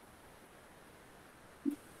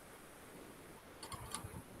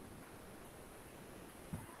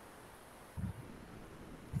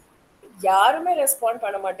 யாருமே respond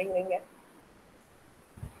பண்ண மாட்டேங்கிறீங்க.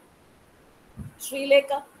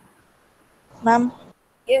 Srilekha. Ma'am.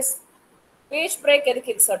 S, page break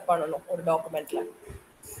எதுக்கு insert பண்ணணும் ஒரு டாக்குமெண்ட்ல?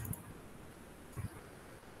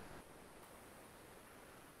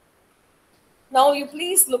 Now you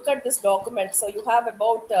please look at this document. So you have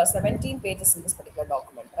about 17 pages in this particular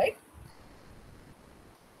document, right?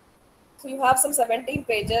 So you have some 17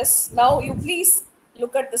 pages. Now you please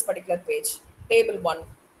look at this particular page, table 1.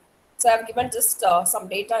 So I have given just some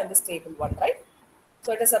data in this table 1, right?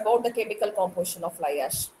 So it is about the chemical composition of fly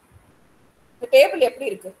ash. The table எப்படி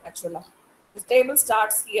இருக்கு actually? This table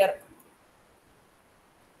starts here.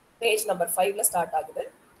 Page number 5 start ஆகுது.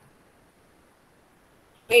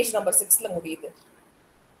 Page number 6 முடியுது.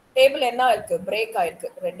 Table என்ன இருக்கு? Break ஆயிருக்கு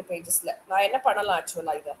ரெண்டு pagesல. நான் என்ன பண்ணலாம்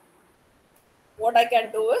actually இத? What I can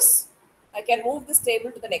do is I can move this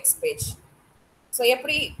table to the next page. So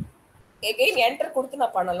எப்படி again enter கொடுத்து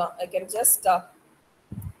நான் பண்ணலாம். I can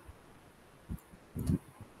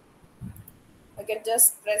just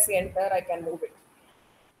press enter. I can move it.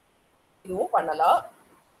 இதுவும் பண்ணலாம்.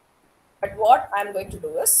 But what I am going to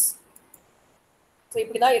do is, so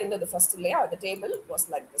இப்படி தான் இருந்தது first இல்லையா? The table was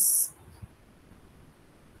like this.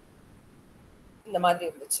 இந்த மாதிரி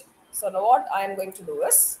இருந்துச்சு. So now what I am going to do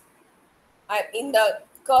is, இந்த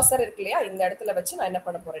cursor இருக்கு இல்லையா? இந்த இடத்துல வச்சு நான் என்ன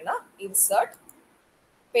பண்ண போறேன்னா insert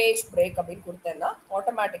page break அப்படின்னு கொடுத்தேன்னா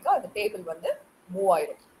ஆட்டோமேட்டிக்கா அந்த டேபிள் வந்து மூவ்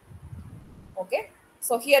ஆயிடும். Okay,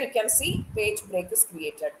 so here you can see page break is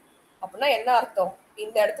created. அப்படின்னா என்ன அர்த்தம்?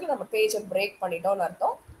 இந்த இடத்துல நம்ம பேஜை பிரேக் பண்ணிட்டோம்னு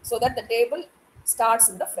அர்த்தம். So that the table starts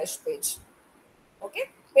in the fresh page. Okay,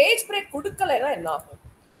 page break கொடுக்கலைன்னா என்ன ஆகும்?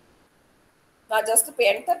 நான் ஜஸ்ட் இப்போ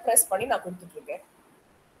என்டர் ப்ரெஸ் பண்ணி நான் கொடுத்துட்டு இருக்கேன்.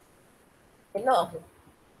 என்ன ஆகும்?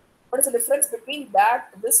 What is the difference between that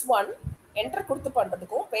this one enter கொடுத்து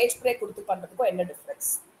பண்றதுக்கும் பேஜ் பிரேக் கொடுத்து பண்றதுக்கும் என்ன difference?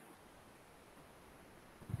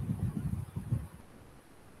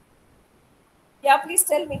 Yeah please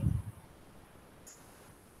tell me.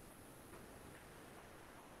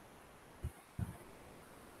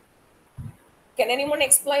 Can anyone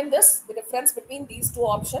explain this? The difference between these two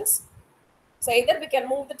options? So either we can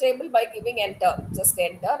move the table by giving enter, just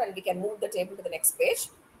enter, and we can move the table to the next page,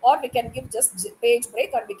 or we can give just page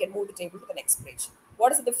break and we can move the table to the next page. What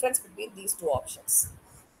is the difference between these two options?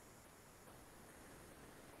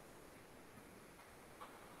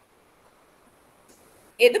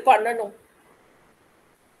 எது பண்ணணும்?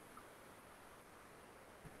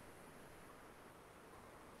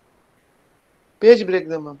 Page break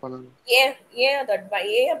தான் ma'am பண்ணணும்.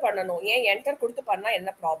 ஏன் பண்ணணும்? ஏன் enter கொடுத்து பண்ணா என்ன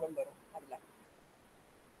ப்ராப்ளம் வரும்? அதுல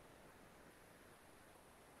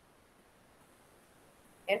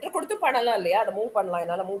enter கொடுத்து பண்ணலாம் இல்லையா, அதை மூவ் பண்ணலாம்,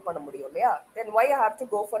 என்னால மூவ் பண்ண முடியும் இல்லையா. Then why I have to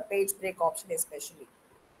go for page break option especially?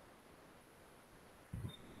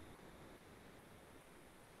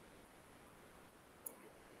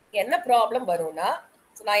 என்ன ப்ராப்ளம் வரும்னா,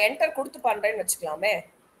 ஸோ நான் என்டர் கொடுத்து பண்றேன்னு வச்சுக்கலாமே.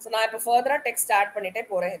 ஸோ நான் இப்போ ஃபர்தரா டெக்ஸ்ட் ஆட் பண்ணிட்டே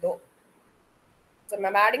போறேன் ஏதோ. So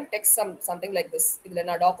I'm adding text something like this. இதுல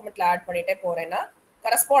நான் டாக்குமெண்ட்ல ஆட் பண்ணிட்டே போறேன்னா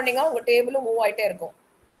கரஸ்பாண்டிங்கா உங்க டேபிளும் மூவ் ஆயிட்டே இருக்கும்.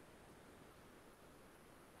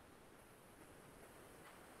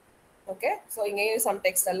 ஓகே, ஸோ இங்கேயும் சம்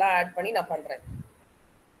டெக்ஸ்ட் எல்லாம் ஆட் பண்ணி நான் பண்றேன்.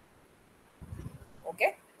 ஓகே,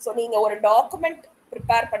 ஸோ நீங்க ஒரு டாக்குமெண்ட்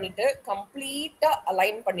ப்ரிப்பேர் பண்ணிட்டு கம்ப்ளீட்டா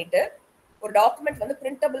அலைன் பண்ணிட்டு ஒரு டாக்குமெண்ட் வந்து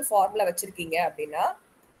பிரிண்டபிள் ஃபார்ம்ல வச்சிருக்கீங்க அப்படின்னா,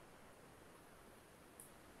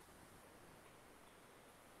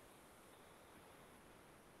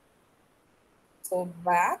 ஸோ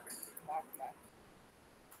பேக்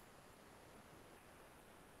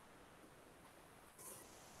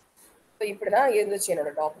இப்படிதான் இருந்துச்சு என்னோட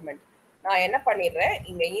டாக்குமெண்ட். நான் என்ன பண்ணிடுறேன்,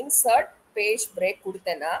 இங்க இன்சர்ட் பேஜ் பிரேக்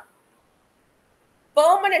கொடுத்தேன்னா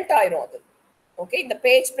பெர்மனன்ட் ஆயிரும் அது. ஓகே, இந்த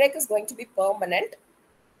page break is going to be permanent.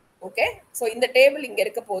 Okay, so இந்த டேபிள் இங்க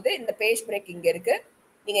இருக்க போது, இந்த பேஜ் பிரேக் இங்க இருக்கு.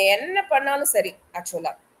 நீங்க என்ன பண்ணாலும் சரி,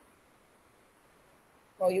 ஆக்சுவலா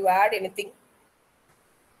you add anything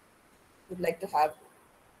you'd like to have.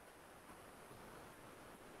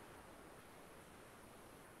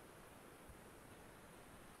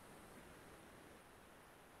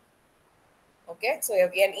 Okay, so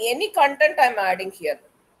again any content I'm adding here.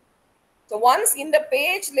 So once in the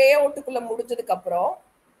page layout குள்ள முடிஞ்சதுக்கு அப்புறம்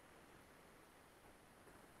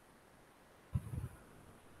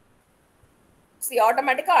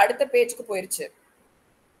ஆட்டோமேட்டிக்கா அடுத்த பேஜ்க்கு போயிருச்சு.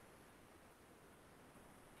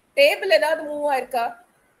 டேபிள் ஏதாவது மூவ் ஆயிருக்கா?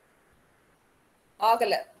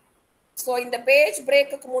 ஆகல. சோ இந்த பேஜ்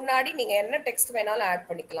பிரேக்குக்கு முன்னாடி நீங்க என்ன டெக்ஸ்ட் வேணாலும் ஆட்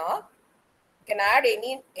பண்ணிக்கலாம். You can add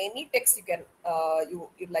any text you can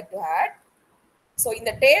you'd like to add. So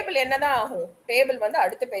இந்த டேபிள் என்னதான் ஆகும், டேபிள் வந்து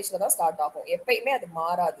அடுத்த பேஜ்ல தான் ஸ்டார்ட் ஆகும், எப்பயுமே அது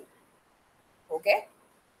மாறாது. Okay,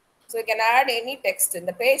 so you can add any text.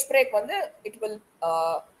 இந்த பேஜ் பிரேக் வந்து it will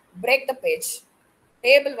break the page.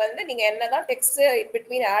 Table வந்து நீங்க என்னதான் டெக்ஸ்ட் in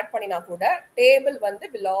between ஆட் பண்ணினா கூட டேபிள் வந்து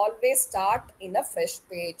will always start in a fresh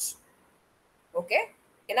page. Okay,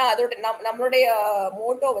 ஏன்னா அதோட நம்மளுடைய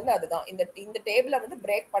மோட்டோ வந்து அதுதான், இந்த டேபிளை வந்து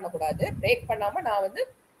பிரேக் பண்ணக்கூடாது. பிரேக் பண்ணாம நான் வந்து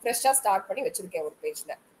ஃப்ரெஷ்ஷா ஸ்டார்ட் பண்ணி வச்சிருக்கேன் ஒரு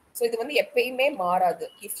பேஜ்ல. ஸோ இது வந்து எப்பயுமே மாறாது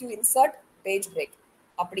if you insert page break.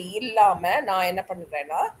 அப்படி இல்லாம நான் என்ன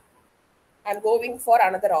பண்றேன்னா, I am கோவிங் for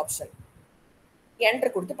another option.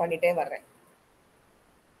 Enter கொடுத்து பண்ணிட்டே வர்றேன்.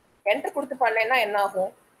 என்டர் கொடுத்து பண்ணேன்னா என்ன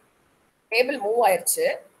ஆகும், டேபிள் மூவ் ஆயிருச்சு,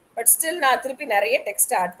 பட் ஸ்டில் நான் திருப்பி நிறைய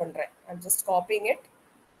டெக்ஸ்ட் ஆட் பண்றேன். I am just copying it.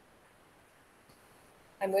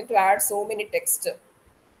 I'm going to add so many text.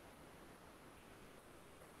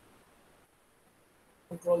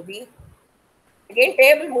 Control V. Again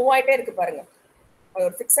table move ஆயிட்டே இருக்கு பாருங்க,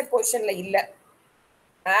 ஒரு ஃபிக்ஸட் பொசிஷன்ல இல்ல.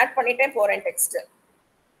 ஆட் பண்ணிட்டே போறேன் டெக்ஸ்ட்.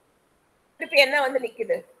 திருப்பி என்ன வந்து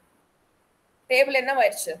நிக்குது, டேபிள் என்ன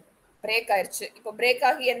ஆயிருச்சு, பிரேக் ஆயிருச்சு. இப்போ பிரேக்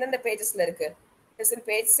ஆகி எந்தெந்த பேஜஸ்ல இருக்கு, it is in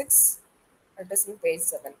page 6, it is in page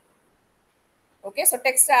 7. Okay, so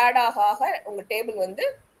text add ஆக ஆக உங்க டேபிள் வந்து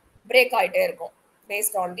பிரேக் ஆயிட்டே இருக்கும்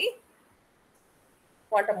based on the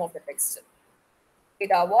quantum of the text.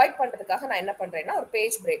 இதை அவாய்ட் பண்றதுக்காக நான் என்ன பண்றேன்னா ஒரு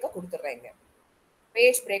பேஜ் பிரேக்கை கொடுத்துட்றேங்க.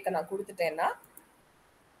 பேஜ் பிரேக்கை நான் கொடுத்துட்டேன்னா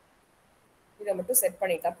இதை மட்டும் செட்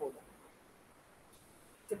பண்ணிட்டா போதும்.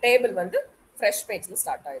 டேபிள் வந்து ஃப்ரெஷ் பேஜ்ல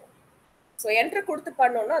ஸ்டார்ட் ஆயிடும். ஸோ என்ட்ரு கொடுத்து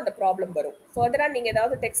பண்ணோம்னா அந்த ப்ராப்ளம் வரும். ஃபர்தரா நீங்க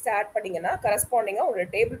ஏதாவது டெக்ஸ்ட் ஆட் பண்ணீங்கன்னா கரஸ்பாண்டிங்கா ஒரு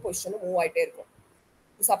டேபிள் பொசிஷனும் மூவ் ஆயிட்டே இருக்கும்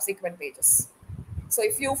subsequent pages. So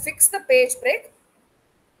if you fix the page break,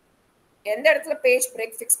 எந்த இடத்துல பேஜ்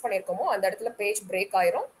பிரேக் ஃபிக்ஸ் பண்ணியிருக்கோமோ அந்த இடத்துல பேஜ் பிரேக்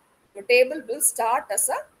ஆயிரும். your table will start as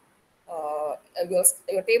a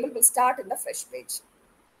your table will start in the fresh page.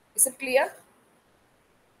 Is it clear?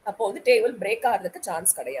 அப்போ வந்து table break ஆகிறதுக்கு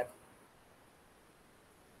chance கிடையாது.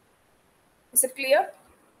 Is it clear?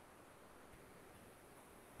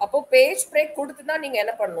 அப்போ பேஜ் பிரேக் கொடுத்து தான் நீங்க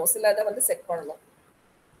என்ன பண்ணணும், சில இதை வந்து செட் பண்ணணும்.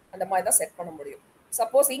 அந்த மாதிரி தான் செட் பண்ண முடியும்.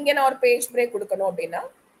 சப்போஸ் இங்க நான் ஒரு பேஜ் பிரேக் கொடுக்கணும் அப்படின்னா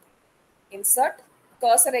இன்சர்ட்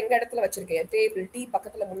கர்சர் எங்க இடத்துல வச்சிருக்கேன், டேபிள் டி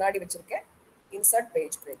பக்கத்துல முன்னாடி வச்சிருக்கேன், இன்சர்ட்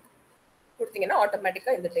பேஜ் பிரேக் கொடுத்தீங்கன்னா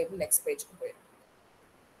ஆட்டோமேட்டிக்கா இந்த டேபிள் நெக்ஸ்ட் பேஜ்க்கு போயிடும்.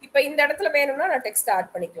 இப்போ இந்த இடத்துல வேணும்னா நான் டெக்ஸ்ட்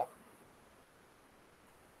ஆட் பண்ணிக்கலாம்.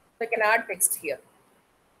 I can add text here.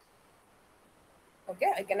 Okay,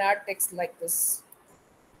 I can add text like this.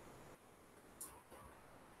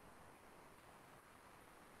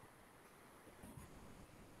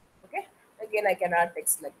 Okay, again I can add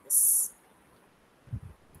text like this.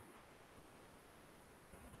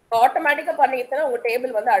 ஆட்டோமேட்டிக்கா பண்ணிட்டா உங்க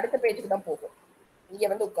டேபிள் வந்து அடுத்த பேஜுக்கு தான் போகும், இங்க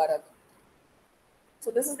வந்து உட்காராது.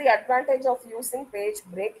 So this is the advantage of using page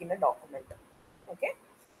break in a document. Okay,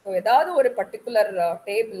 so ஏதாவது ஒரு பர்டிகுலர்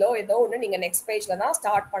டேபிளோ ஏதோ ஒன்று நீங்கள் நெக்ஸ்ட் பேஜில் தான்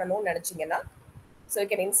ஸ்டார்ட் பண்ணணும்னு நினச்சிங்கன்னா so you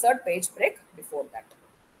can insert page break before that.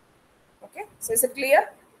 Okay, so is it clear?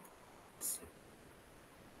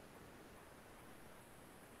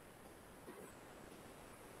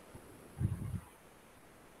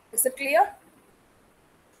 Is it clear?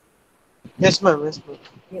 Yes, ma'am. Yes, ma'am.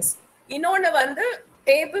 Yes. இன்னொன்று வந்து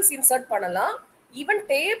tables insert பண்ணலாம். Even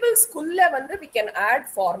tables குள்ள வந்து we can add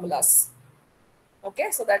formulas. Okay,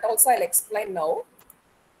 so that also I'll explain now.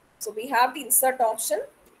 So we have the insert option,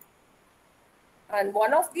 and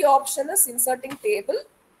one of the option is inserting table.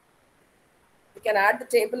 We can add the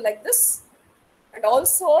table like this, and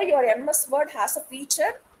also your MS Word has a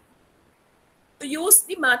feature to use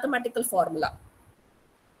the mathematical formula.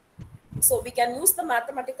 So we can use the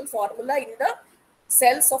mathematical formula in the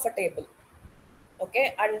cells of a table. Okay,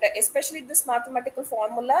 and especially this mathematical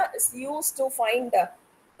formula is used to find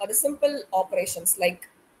the simple operations like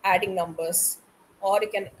adding numbers, or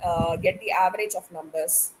you can get the average of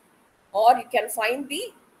numbers, or you can find the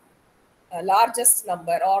largest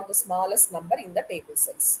number or the smallest number in the table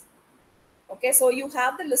cells. Okay, so you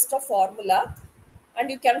have the list of formula and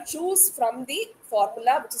you can choose from the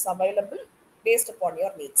formula which is available based upon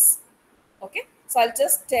your needs. Okay, so I'll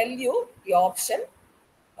just tell you the option.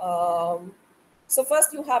 So first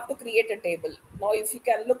you have to create a table. Now if you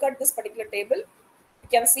can look at this particular table, you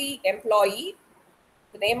can see employee,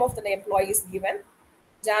 the name of the employee is given,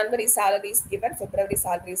 January salary is given, February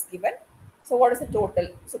salary is given. So what is the total?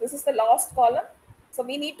 So this is the last column. So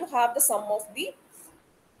we need to have the sum of the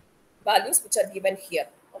values which are given here.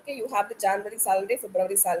 Okay, you have the January salary,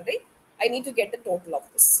 February salary. I need to get the total of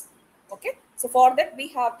this. Okay, so for that we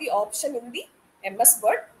have the option in the MS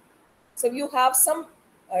Word. So you have some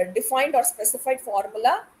defined or specified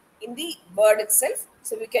formula in the Word itself.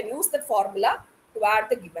 So we can use that formula to add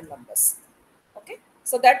the given numbers. Okay,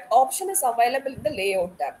 so that option is available in the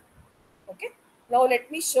layout tab. Okay, now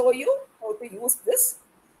let me show you how to use this.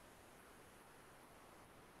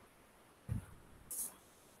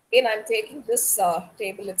 Again, I'm taking this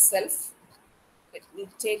table itself. Let me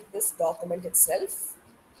take this document itself.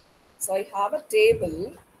 So I have a table.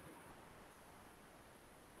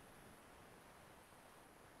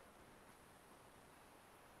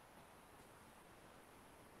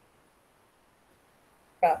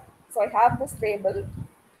 Yeah. So I have this table.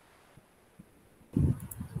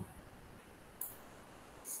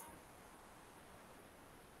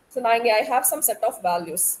 So now I have some set of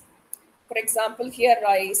values. For example, here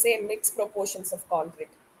I say mixed proportions of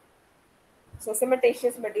concrete. So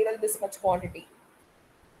cementitious material this much quantity,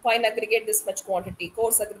 fine aggregate this much quantity,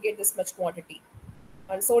 coarse aggregate this much quantity,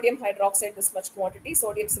 and sodium hydroxide this much quantity,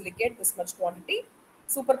 sodium silicate this much quantity,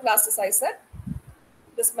 super plasticizer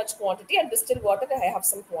this much quantity, and distilled water I have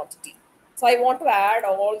some quantity. So I want to add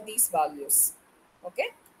all these values. Okay,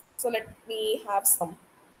 so let me have some.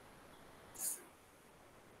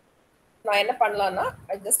 Now enna pannalana,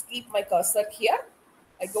 I just keep my cursor here.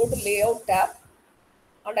 I go to layout tab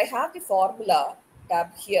and I have the formula tab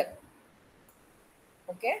here.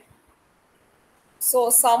 Okay,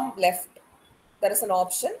 so sum left, there is an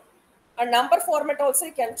option, and number format also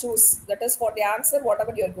you can choose. That is for the answer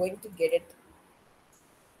whatever you are going to get it.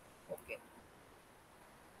 Okay,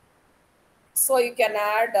 so you can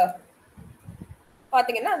add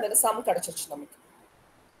பாத்தீங்கன்னா அந்த sum கிடைச்சிருச்சு நமக்கு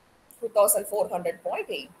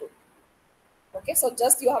 2400.82. Okay, so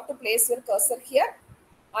just you have to place your cursor here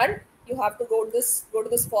and you have to go to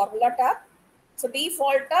this formula tab. So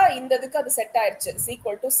default இந்ததுக்கு அது set ஆயிடுச்சு, is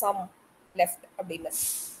equal to sum left அப்படினு.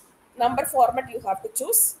 Number format you have to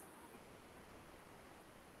choose.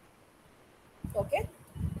 Okay,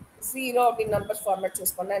 0 அப்படி number format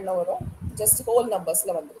choose பண்ணா என்ன வரும், just whole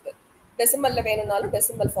numbersல வந்துருது. decimal ல வேணும்னாலும்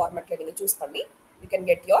decimal formatல நீங்க choose பண்ணி you can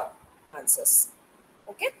get your answers.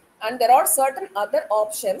 Okay, and there are certain other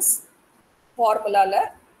options formulaல.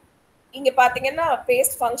 இங்க பாத்தீங்கன்னா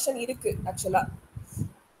paste function இருக்கு actually.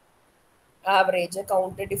 Average,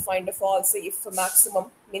 count, defined, false, if, maximum,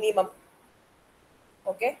 minimum.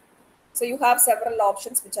 Okay, so you have several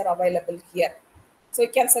options which are available here. So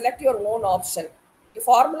you can select your own option. The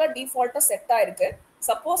formula default set ஆயிருக்கு.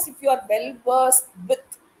 Suppose if you are well versed with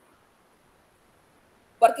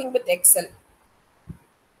working with Excel.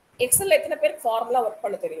 Excel எத்தனை பேருக்கு formula work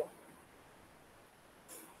பண்ண தெரியும்?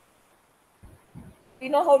 Do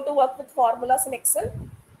you know how to work with formulas in Excel?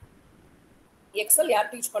 Excel யார்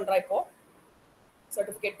teach பண்றா இப்போ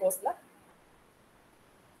certificate கோர்ஸ்ல?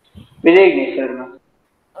 Vijay sir.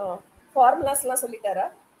 ஃபார்முலாஸ்லாம் சொல்லிட்டாரா?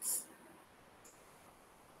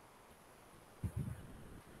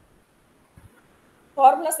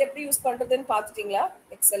 Formulas எப்படி யூஸ் பண்றதுன்னு பார்த்துட்டீங்களா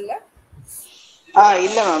எக்ஸல்ல?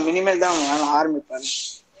 இல்ல மேம் இனிமேல் தான் மேம் ஆரம்பிப்பேன்.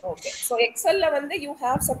 Okay, so Excel la வந்து you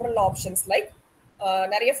have several options like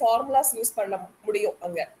நிறைய formulas யூஸ் பண்ண முடியும்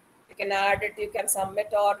அங்க. You can add it, you can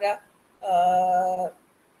submit or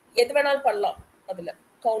எது வேணாலும் பண்ணலாம் அதுல.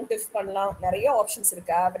 count if பண்ணலாம், நிறைய ஆப்ஷன்ஸ்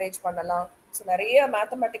இருக்கு, average பண்ணலாம். So நிறைய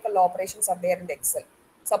mathematical operations are there in the Excel.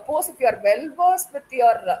 Suppose if you are well versed with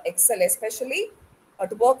your Excel, especially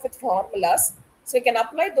to work with formulas, so you can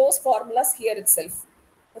apply those formulas here itself.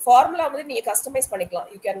 The formula வந்து நீங்க customize பண்ணிக்கலாம்.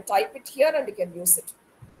 You can type it here and you can use it.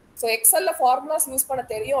 So Excel la formulas use பண்ண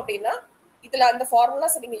தெரியும் அப்படின்னா இதுல அந்த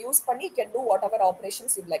formulas நீங்க use பண்ணி you can do whatever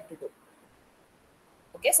operations you like to do.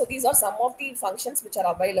 Okay, so these are some of the functions which are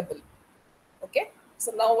available. Okay, so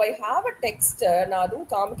now I have a text. நான் அதுவும்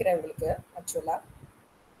காமிக்கிறேன் உங்களுக்கு ஆக்சுவலா.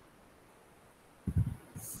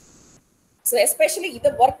 So especially இத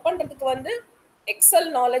work பண்றதுக்கு வந்து Excel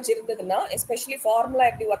knowledge இருந்ததுன்னா, especially formula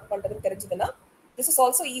எப்படி ஒர்க் பண்றதுன்னு தெரிஞ்சதுன்னா, this is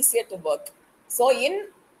also easier to work. So in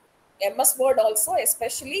MS Word also,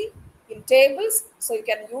 especially in tables, so you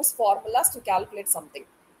can use formulas to calculate something.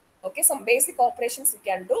 Okay, some basic operations you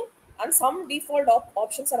can do, and some default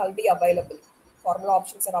options are already available. Formula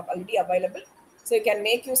options are already available, so you can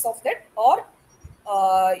make use of that, or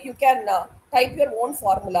you can type your own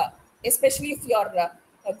formula. Especially if you are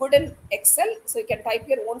good in Excel, so you can type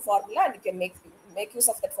your own formula and you can make use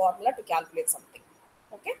of that formula to calculate something.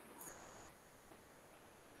 Okay,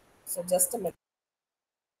 so just a minute.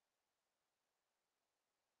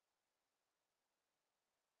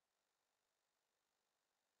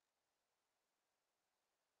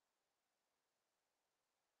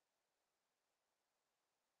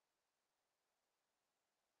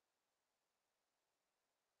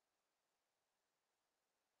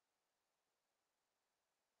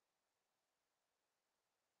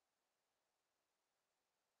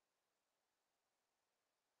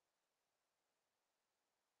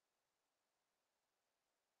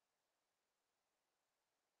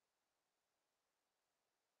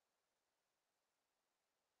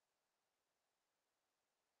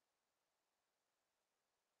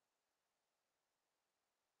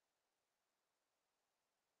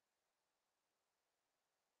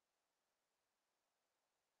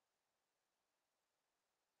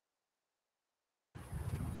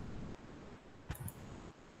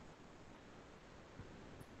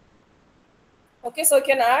 Okay, so you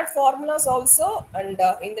can add formulas also and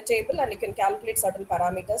in the table, and you can calculate certain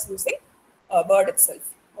parameters using Word itself.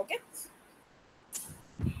 Okay,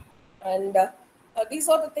 and these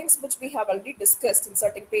are the things which we have already discussed,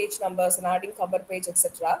 inserting page numbers and adding cover page,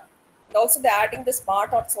 etc. And also the adding the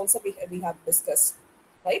smart arts also we have discussed,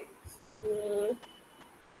 right?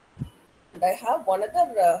 And I have one other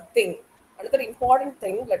thing, another important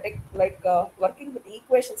thing, like working with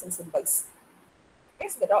equations and symbols. Okay,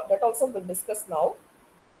 so that also we'll discuss now.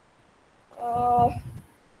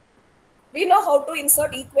 We know how to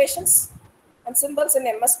insert equations and symbols in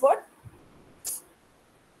MS Word.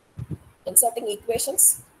 Inserting equations.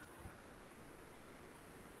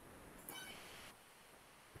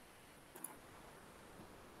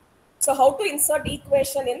 So how to insert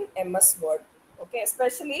equation in MS Word? Okay,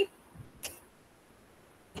 especially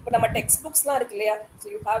இப்போ நம்ம text புக்ஸ்லாம் இருக்கு இல்லையா, so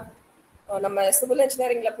you have நம்ம civil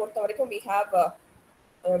இன்ஜினியரிங்ல பொறுத்த வரைக்கும்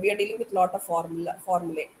we are dealing with lot of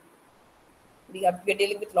formulae. We are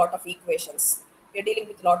dealing with lot of equations. We are dealing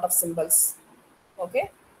with lot of symbols. Okay,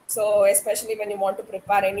 so especially when you want to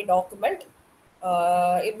prepare any document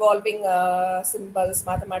involving symbols,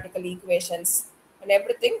 mathematical equations and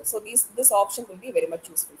everything, so this option will be very much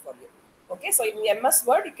useful for you. Okay, so in MS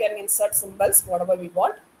Word you can insert symbols whatever we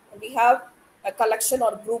want, and we have a collection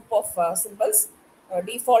or group of symbols,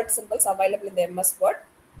 default symbols available in the MS Word,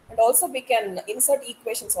 and also we can insert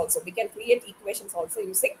equations also. We can create equations also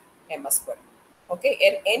using MS Word. Okay,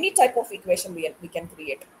 and any type of equation we can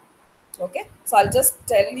create. Okay, so I'll just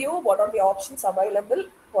tell you what are the options available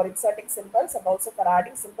for inserting symbols and also for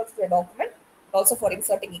adding symbols to a document, also for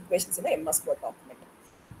inserting equations in a MS Word document.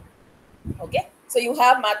 Okay, so you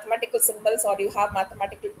have mathematical symbols or you have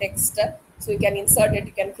mathematical text, so you can insert it,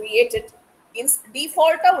 you can create it.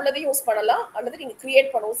 Default உள்ளதை use பண்ணலாம், அல்லது நீங்க create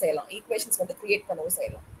பண்ணவும் செய்யலாம். Equations வந்து create பண்ணவும்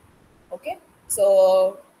செய்யலாம். Okay, so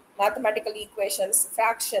mathematical equations,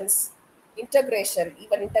 fractions, integration,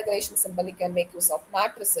 even integration symbol you can make use of,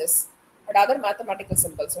 matrices and other mathematical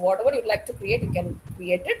symbols. So whatever you'd like to create, you can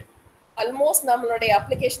create it. Almost நம்மளுடைய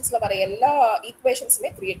அப்ளிகேஷன்ஸ்ல வர எல்லா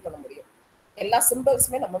ஈக்குவேஷன்ஸுமே create பண்ண முடியும், எல்லா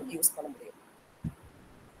சிம்பிள்ஸுமே நம்ம use பண்ண முடியும்.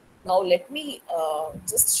 Now let me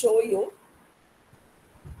just show you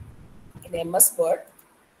in MS Word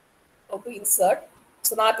how to insert.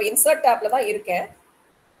 So நான் இப்போ insert tabல தான் இருக்கேன்.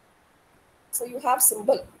 So you have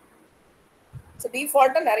symbol. So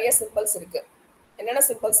default நிறைய symbols இருக்கு. என்னென்ன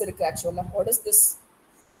சிம்பிள்ஸ் இருக்கு ஆக்சுவலா? What is this?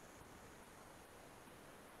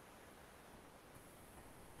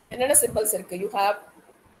 என்னென்ன சிம்பிள்ஸ் இருக்கு? You have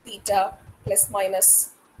theta, plus minus,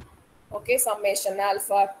 okay, summation,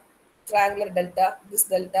 alpha, triangular delta, this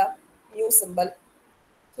delta, mu symbol.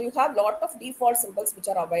 So you have lot of default symbols which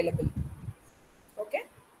are available. Okay,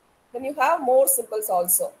 then you have more symbols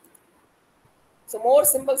also. So more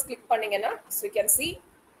symbols click panningena, so you can see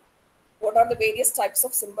what are the various types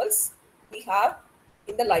of symbols we have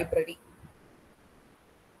in the library.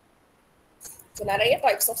 So நிறைய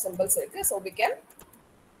types of symbols இருக்கு, so we can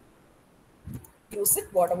use it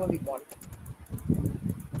whatever we want.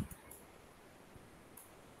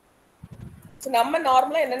 So நம்ம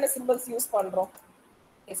நார்மலா என்னென்ன symbols use பண்றோம்,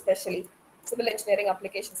 especially civil engineering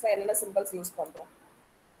applications என்னென்ன symbols use பண்றோம்?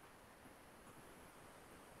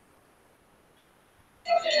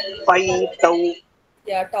 Pi, tau.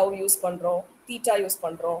 Yeah, tau use பண்றோம், theta use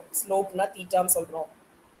பண்றோம், slopeனா thetaன்னு சொல்றோம்.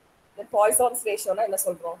 Then Poisson's ratioனா என்ன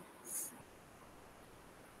சொல்றோம்?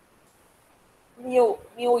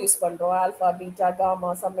 mu யூஸ் பண்றோம், alpha, beta,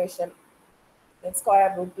 gamma, summation, then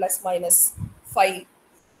square root, plus minus, phi.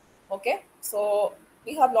 Okay, so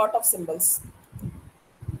we have lot of symbols,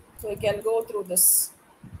 so we can go through this.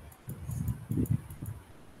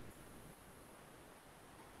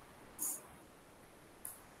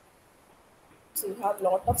 So we have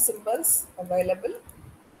lot of symbols available,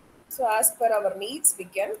 so as per our needs we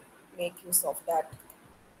can make use of that.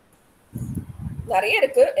 நிறைய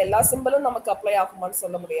இருக்கு, எல்லா சிம்பிளும் நமக்கு apply ஆகுமான்னு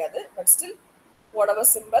சொல்ல முடியாது, but still whatever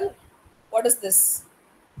symbol. What is this?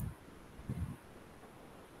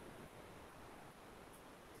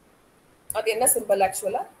 அது என்ன symbol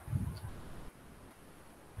actually?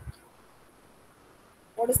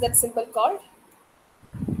 What is that symbol called?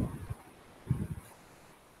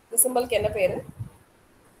 The symbol க்கு என்ன பேரு?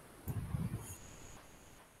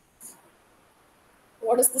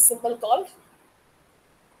 What is the symbol called?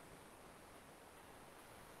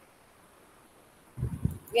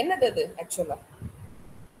 என்னது அது ஆக்சுவலா?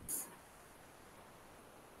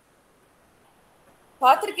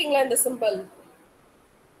 பாத்திருக்கீங்களா இந்த சிம்பிள்?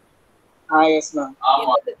 Yes ma'am.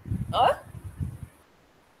 என்னது?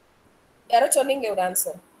 யாரோ சொன்னீங்க ஒரு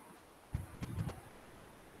ஆன்சர்.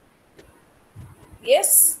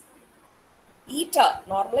 S, eta.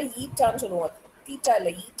 நார்மலா ஈட்டான்னு சொல்லுவோம், தீட்டா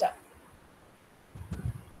இல்ல ஈட்டா.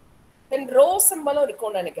 தென் ரோ சிம்பலும்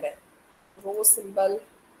இருக்கும்னு நினைக்கிறேன், row symbol.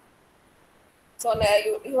 So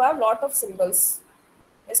you have lot of symbols,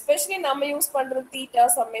 especially நம்ம யூஸ் பண்றது தீட்டா,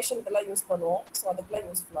 சம்மேஷன் இதெல்லாம் யூஸ் பண்ணுவோம், ஸோ அதுக்கெல்லாம்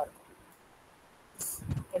யூஸ்ஃபுல்லா இருக்கும்.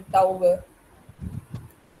 டவு.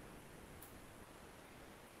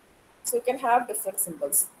 So you can have different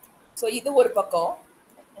symbols. So இது ஒரு பக்கம்.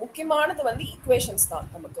 முக்கியமானது வந்து ஈக்குவேஷன்ஸ் தான்.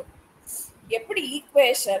 நமக்கு எப்படி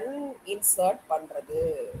ஈக்குவேஷன் இன்சர்ட் பண்றது,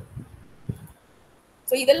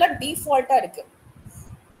 ஸோ இதெல்லாம் டிஃபால்ட்டா இருக்கு.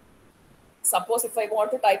 Suppose if I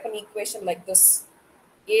want to type an equation like this,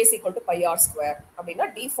 a is equal to pi r square அப்படின்னா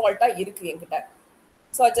டிஃபால்ட்டா இருக்கு என்கிட்ட.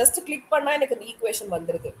 ஸோ ஜஸ்ட் கிளிக் பண்ணா எனக்கு இந்த ஈக்குவேஷன்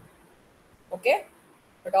வந்துருது. ஓகே,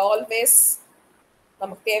 பட் ஆல்வேஸ்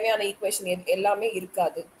நமக்கு தேவையான ஈக்குவேஷன் எல்லாமே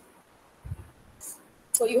இருக்காது.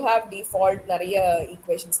 So you have default நிறைய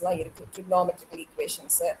equationsலாம் இருக்கு, trigonometrical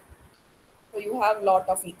equations. So you have lot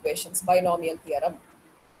of equations, binomial theorem,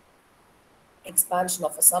 expansion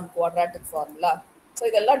of a sum, quadratic formula. So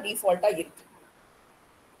இதெல்லாம் default இருக்கு.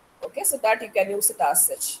 Okay, so that you can use it as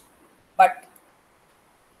such. But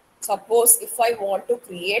suppose if I want to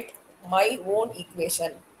create my own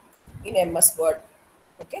equation in MS Word,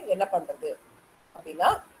 okay, என்ன பண்றது அப்படின்னா,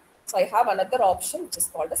 so I have another option which is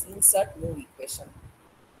called as insert new equation.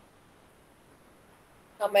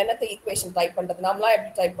 நம்ம என்னத்த equation type பண்றது, நம்மளாம்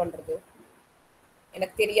எப்படி type பண்றது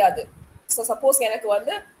எனக்கு தெரியாது. ஸோ சப்போஸ் எனக்கு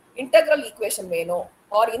வந்து இன்டெக்ரல் ஈக்குவேஷன் வேணும்,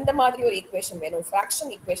 ஆர் இந்த மாதிரி ஒரு ஈக்குவேஷன் வேணும்,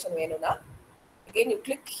 ஃப்ராக்ஷன் ஈக்குவேஷன் வேணும்னா, again you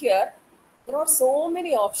click here, there are so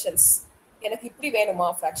many options. எனக்கு இப்படி வேணுமா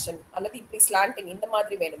ஃப்ராக்ஷன், அல்லது இப்படி ஸ்லாண்டிங் இந்த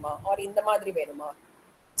மாதிரி வேணுமா, ஆர் இந்த மாதிரி வேணுமா.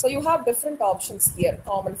 So you have different options here.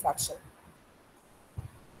 Common fraction,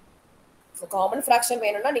 so common fraction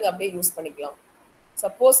வேணும்னா நீங்க அப்படியே யூஸ் பண்ணிக்கலாம்.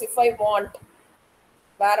 சப்போஸ் இஃப் ஐ வாண்ட்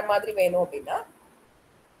வேற மாதிரி வேணும் அப்படின்னா,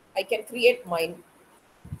 I can create mine.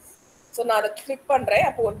 So நான் அதை கிளிக் பண்றேன்,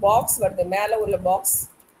 அப்போ ஒரு பாக்ஸ் வருது, மேலே உள்ள பாக்ஸ்,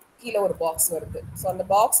 கீழே ஒரு பாக்ஸ் வருது. ஸோ அந்த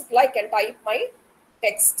பாக்ஸுக்குள்ள I can type my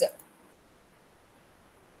text.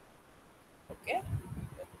 Okay,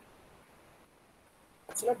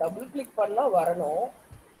 ஆக்சுவலாக டபுள் கிளிக் பண்ணா வரணும்.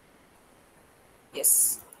 எஸ்,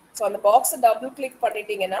 ஸோ அந்த பாக்ஸை டபுள் கிளிக்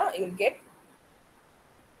பண்ணிட்டீங்கன்னா you will get.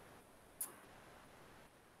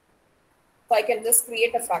 So I can just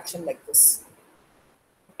create a fraction like this.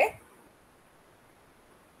 Okay.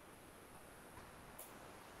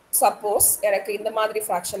 suppose எனக்கு இந்த மாதிரி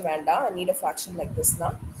fraction வேண்டாம், I need a fraction like this னா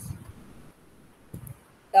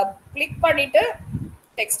click பண்ணிட்டு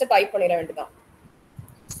text type பண்ணிட வேண்டியதான்.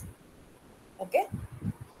 Okay.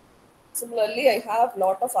 Similarly, I have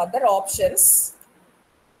lot of other options.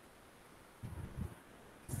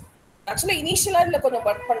 Actually, initially இதுல கொஞ்சம்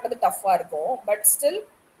work பண்றது tough-ஆ இருக்கும், but still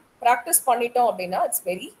practice பண்ணிட்டோம் அப்படின்னா it's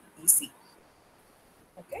very easy.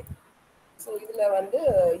 Okay. So இதுல வந்து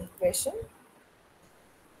equation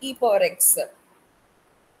e power x.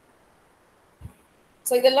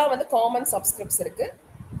 So இதெல்லாம் வந்து common subscripts இருக்கு.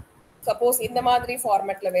 Suppose இந்த மாதிரி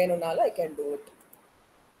formatல வேணும்னாலும் I can do it.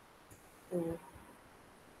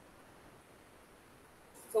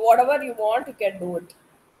 So whatever you want, you can do it.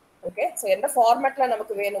 Okay. So எந்த formatல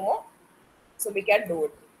நமக்கு வேணுமோ, so we can do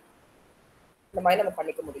it. இந்த மாதிரி நம்ம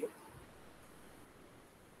பண்ணிக்க முடியும்.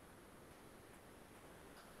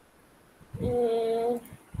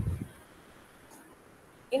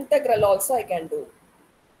 Integral also I can do.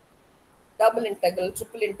 Double integral,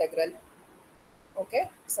 triple integral. Okay,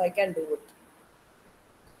 so I can do it.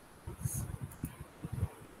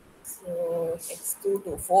 So x2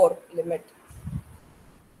 to 4 limit.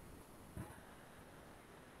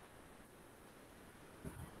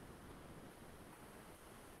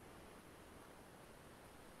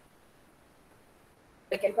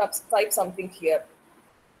 I can type something here.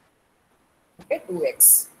 Okay, 2x.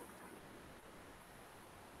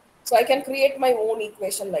 So I can create my own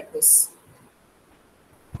equation like this.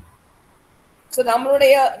 So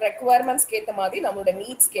நம்மளுடைய requirements கேத்த மாதிரி, நம்மளுடைய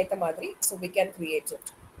needs கேத்த மாதிரி, so we can create it.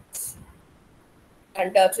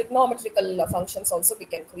 And trigonometrical functions also we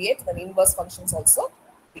can create, the inverse functions also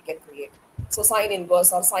we can create. So sine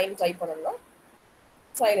inverse or sine type பண்ணனும்,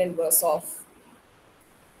 sine inverse of.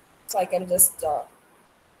 So I can just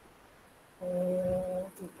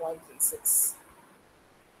 2.36.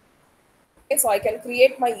 Okay, so I can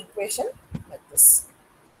create my equation like this.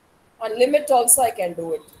 On limit also I can do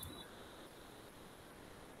it.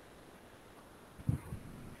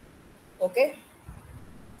 Okay.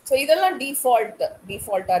 So இதெல்லாம்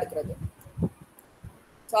default-ஆ இருக்கிறது.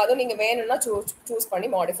 So அது நீங்க வேணும்னா choose பண்ணி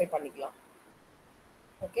modify பண்ணிக்கலாம்.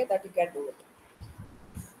 Okay, that you can do it.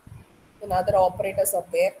 Then other operators are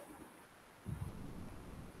there.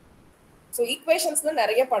 So equations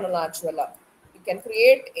நிறைய பண்ணலாம் actually. You can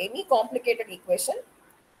create any complicated equation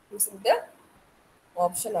using the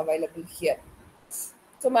option available here.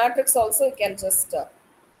 So matrix also you can just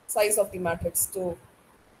size of the matrix to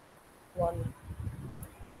 1.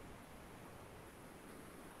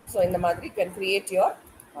 So in the madri you can create your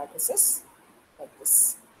matrices like this,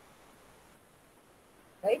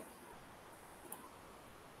 right?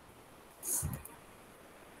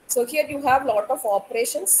 So here you have lot of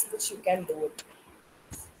operations which you can do it.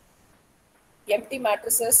 Empty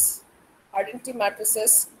matrices, identity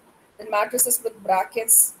matrices, then matrices with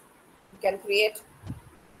brackets. You can create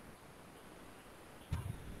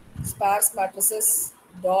sparse matrices,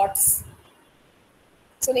 dots.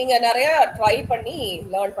 So நீங்க நிறைய try பண்ணி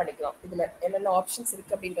learn பண்ணிக்கலாம். இதுல என்னென்ன options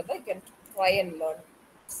இருக்கு அப்படிங்கறத you can try and learn.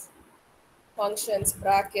 Functions,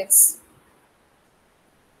 brackets.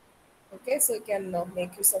 Okay, so you can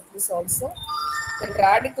make use of this also. Then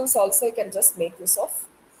radicals also you can just make use of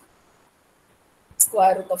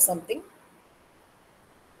square root of something.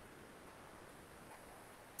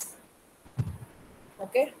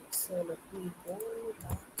 Okay, so let me go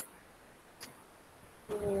back.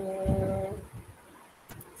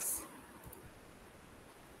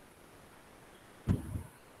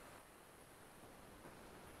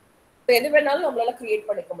 எது வேணாலும் நம்மளால create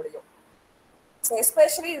பண்ணிக்க முடியும். So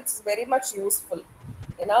especially it's very much useful.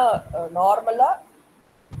 ஏன்னா நார்மலா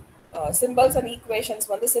symbols and equations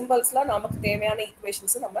வந்து symbolsல நமக்கு தேவையான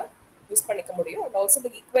equations நம்ம யூஸ் பண்ணிக்க முடியும். And also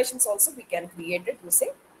the equations also we can create it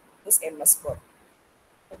using this MS Word.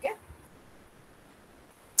 Okay.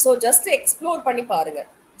 So just to explore பண்ணி பாருங்க.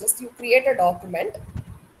 Just you create a document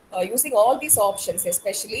using all these options,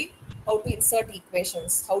 especially how to insert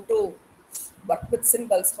equations, how to work with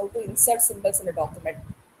symbols, how to insert symbols in a document,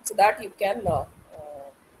 so that you can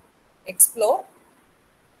explore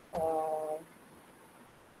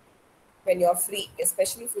when you are free,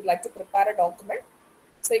 especially if you like to prepare a document.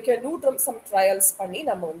 So you can do some trials பண்ணி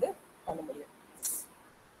நம்ம வந்து பண்ண முடியும்.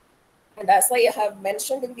 And as I have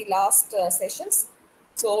mentioned in the last sessions,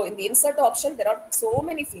 so in the insert option there are so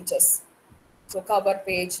many features. So cover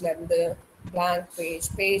page, blank page,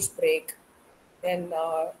 page break, then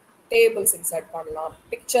tables insert பண்ணலாம்,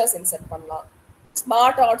 pictures insert பண்ணலாம்,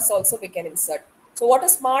 smart arts also we can insert. So what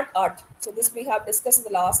is smart art? So this we have discussed in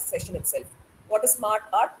the last session itself. What is smart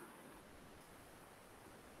art?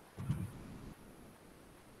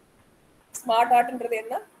 Smart art என்றது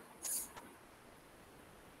என்ன?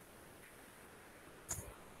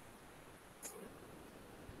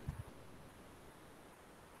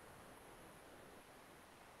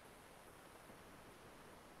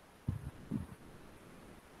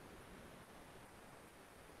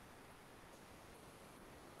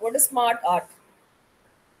 What is smart art?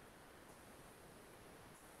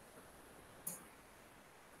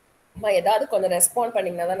 ஏதாவது கொஞ்சம் respond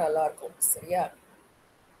பண்ணீங்கன்னா தான் நல்லா இருக்கும். சரியா?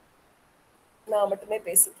 நான் மட்டுமே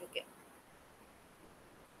பேசிட்டு இருக்கேன்.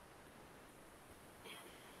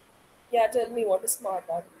 Yeah, tell me what is smart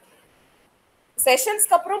art.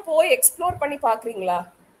 செஷன்ஸ்க்கு அப்புறம் போய் எக்ஸ்ப்ளோர் பண்ணி பார்க்குறீங்களா?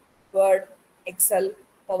 Word, XL,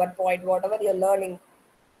 power point, what ever your learning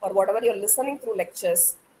or whatever you're listening through lectures.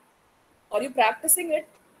 Are you practicing it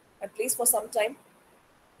at least for some time?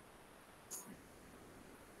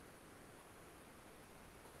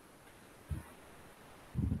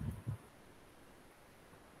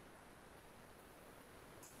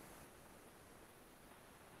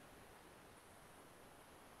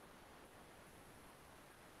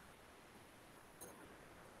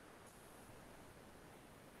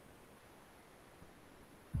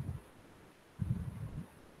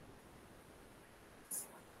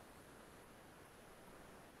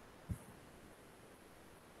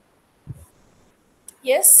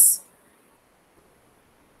 Yes.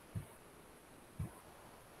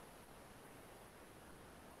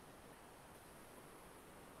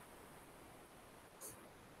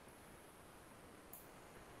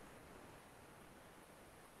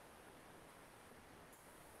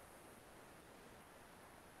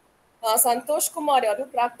 Santosh Kumar, are you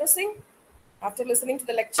practicing after listening to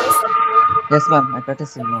the lectures? Yes, ma'am. I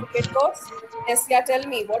practicing, ma'am. Certificate course? Yes, yeah, tell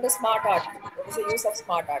me, what is smart art? What is the use of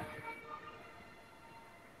smart art?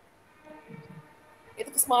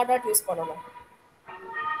 எதுக்கு smart art use பண்ணணும்?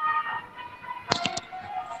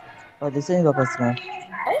 Design purpose ma'am.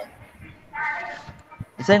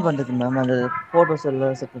 Design பண்றதுக்கு ma'am, அந்த photos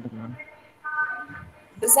எல்லாம் set பண்றதுக்கு ma'am.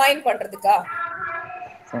 Design பண்றதுக்கா?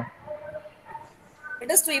 Sir. It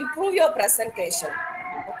is to improve your presentation.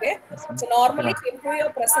 Okay. Yes, ma'am. So normally Okay. to improve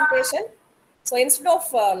your presentation, so instead of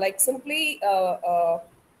like simply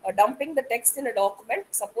dumping the text in a document,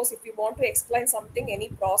 suppose if you want to explain something, any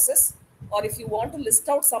process, or if you want to list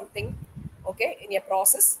out something, okay, in your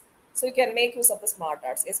process, so you can make use of the smart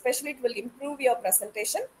arts. Especially it will improve your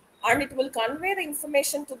presentation and it will convey the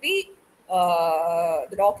information to the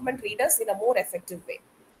document readers in a more effective way.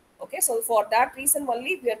 Okay, so for that reason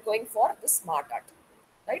only we are going for the smart art.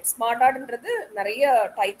 Right, smart art ன்றது நிறைய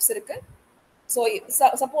types இருக்கு. So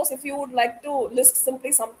suppose if you would like to list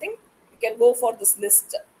simply something, you can go for this list.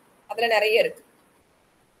 அதுல நிறைய இருக்கு.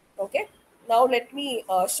 Okay, now let me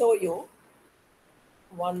show you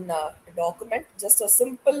one document, just a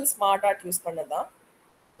simple smart art use பண்ணதா.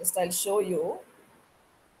 Just I'll show you.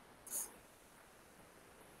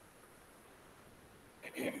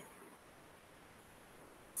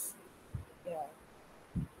 Yeah.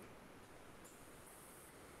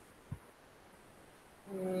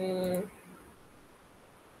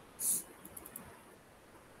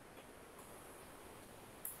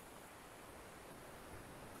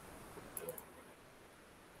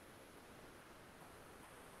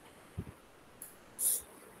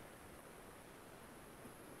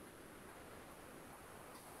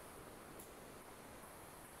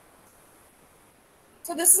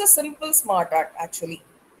 So this is a simple smart art actually,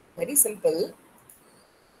 very simple.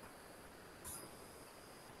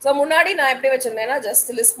 So முன்னாடி நான் எப்படி வச்சிருந்தேன்னா just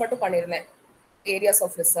list மட்டும் பண்ணிருந்தேன், areas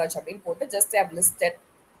of research அப்படின்னு போட்டு just I have listed,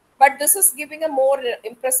 but this is giving a more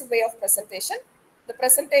impressive way of presentation. The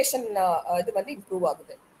presentation இது வந்து improve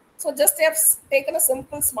ஆகுது. So just I have taken a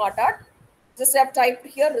simple smart art, just I have typed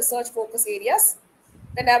here research focus areas,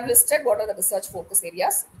 then I have listed what are the research focus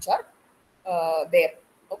areas which are there.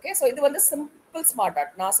 Okay, so இது வந்து simple smart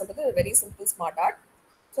art. நான் சொல்றது very simple smart art.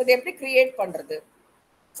 So இதை எப்படி create பண்றது?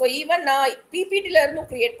 So even நான் PPT ல இருந்தும்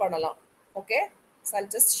create பண்ணலாம். Okay, so I'll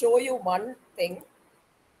just show you one thing.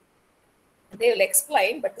 They will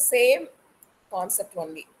explain, but the same concept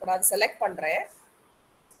only. நான் அதை select பண்றேன்.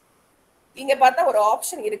 இங்க பார்த்தா ஒரு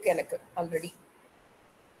ஆப்ஷன் இருக்கு எனக்கு already.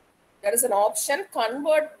 There is an option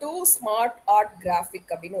convert to smart art graphic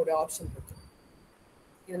அப்படின்னு ஒரு ஆப்ஷன் இருக்கு.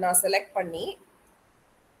 இது நான் செலக்ட் பண்ணி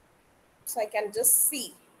so I can just see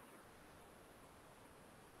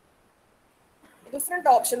different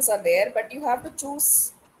options are there, but you have to choose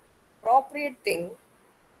appropriate thing.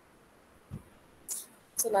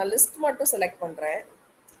 So நான் லிஸ்ட் மட்டும் செலக்ட் பண்றேன்.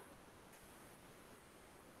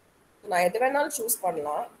 நான் எது வேணாலும் சூஸ்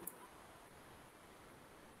பண்ணலாம்.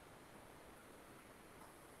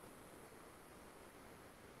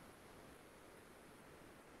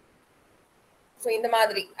 So இந்த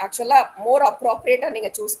மாதிரி ஆக்சுவலா மோர் அப்ரோப்ரியேட்டா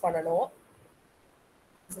நீங்க சூஸ் பண்ணணும்.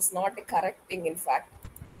 This is not a correct thing in fact.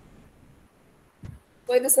 So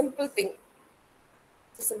it's a simple thing.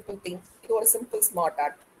 It's a simple thing. இது ஒரு simple smart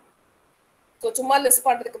art. So சும்மா லிஸ்ட்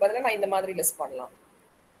பண்றதுக்கு பதிலா நான் இந்த மாதிரி லிஸ்ட் பண்ணலாம்.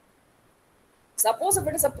 Suppose if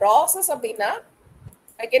it is a process அப்படின்னா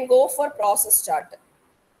I can go for process chart.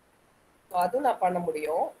 அது நான் பண்ண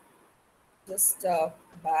முடியும். Just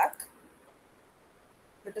back.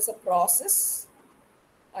 If it is a process,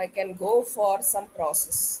 I can go for some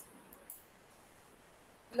process.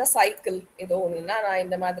 இல்ல cycle ஏதோ ஒண்ணுனா நான்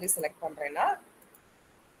இந்த மாதிரி செலக்ட் பண்றேன்னா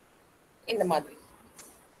இந்த மாதிரி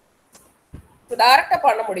டைரக்டா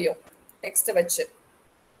பண்ண முடியும் டெக்ஸ்ட் வச்சு.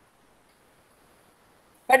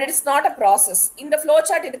 But it is not a process. இந்த flow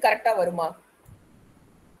chart இது கரெக்டா வருமா?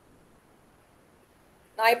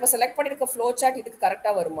 நான் இப்ப செலக்ட் பண்ணிருக்க flow chart இதுக்கு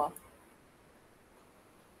கரெக்டா வருமா?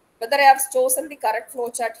 Whether I have chosen the correct flow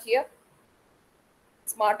chart here,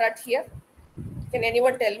 smart art here, can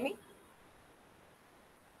anyone tell me?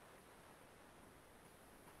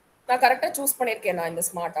 நான் கரெக்டா சூஸ் பண்ணிருக்கேனா இந்த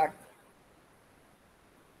smart art?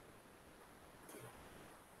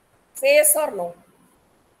 Say yes or no.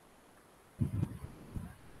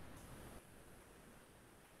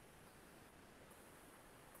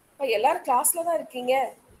 எல்லாரும் கிளாஸ்ல தான் இருக்கீங்க.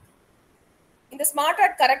 இந்த ஸ்மார்ட்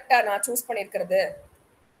ஆர்ட் கரெக்டா நான் சூஸ் பண்ணிருக்கிறது?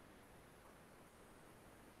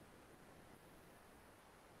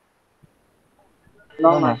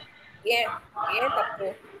 No, ma'am. ஏன் ஏன் தப்பு?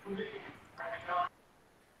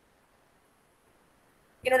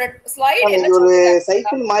 என்னோட ஸ்லைடு Ma'am, என்ன இது ஒரு சொல்லுது?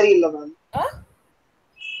 சைக்கிள் மாதிரி இல்ல மேம்.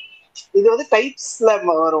 இது வந்து டைப்ஸ்ல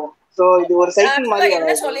வரும். சோ இது ஒரு சைக்கிள் மாதிரி என்ன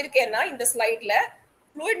வராது. சொல்லிருக்கேன்னா இந்த ஸ்லைட்ல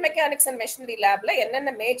fluid mechanics and machinery labல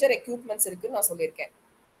என்னென்ன மேஜர் எக்யூப்மெண்ட்ஸ் இருக்குன்னு நான் சொல்லியிருக்கேன்.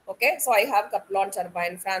 Okay, so I have Kaplan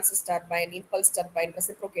turbine, Francis turbine, impulse turbine,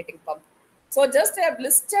 reciprocating pump. So just I have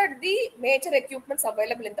listed the major equipments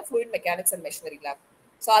available in the fluid mechanics and machinery lab.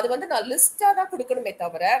 So அது வந்து நான் லிஸ்டா தான் கொடுக்கணுமே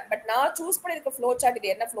தவிர but நான் சூஸ் பண்ணிருக்க flow chart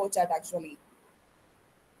இது என்ன flow chart actually?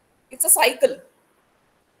 It's a cycle.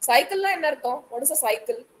 சைக்கிள்னா என்ன அர்த்தம்? what is a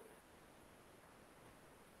cycle?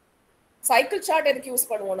 Cycle chart எதுக்கு யூஸ்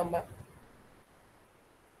பண்ணுவோம் நம்ம?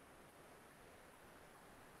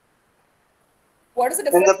 What is the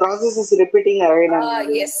difference? When the process is repeating again and again.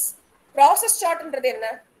 Yes. Process chartன்றது என்ன?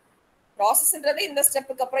 ப்ராசஸ்ன்றது இந்த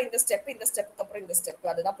ஸ்டெப்புக்கு அப்புறம் இந்த ஸ்டெப், இந்த ஸ்டெப்புக்கு அப்புறம் இந்த ஸ்டெப்,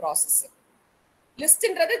 அதுதான் ப்ராசஸ்.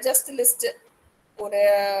 லிஸ்ட்ன்றது just list. ஒரு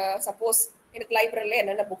சப்போஸ் எனக்கு லைப்ரரியில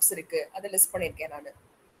என்னென்ன புக்ஸ் இருக்கு அதை லிஸ்ட் பண்ணியிருக்கேன் நான்.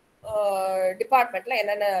 டிபார்ட்மெண்ட்ல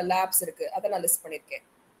என்னென்ன லேப்ஸ் இருக்கு அதை நான் லிஸ்ட் பண்ணியிருக்கேன்.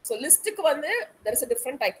 ஸோ லிஸ்ட்டுக்கு வந்து there is a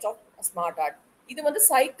different types of smart art. இது வந்து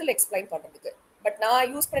சைக்கிள் எக்ஸ்பிளைன் பண்றதுக்கு. பட் நான்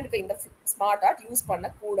யூஸ் பண்ணிருக்க இந்த ஸ்மார்ட் ஆர்ட் யூஸ்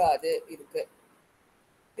பண்ணக்கூடாது இருக்கு.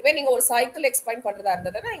 இதுவே நீங்க ஒரு சைக்கிள் எக்ஸ்பிளைன் பண்றதா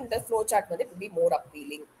இருந்ததுன்னா இந்த ஃப்ளோ சார்ட் வந்து it will be more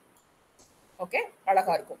appealing. Okay,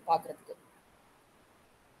 அழகா இருக்கும் பார்க்கிறதுக்கு.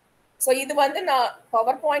 ஸோ இது வந்து நான்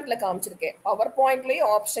பவர் பாயிண்ட்ல காமிச்சிருக்கேன். பவர் பாயிண்ட்லயும்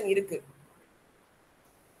ஆப்ஷன் இருக்கு.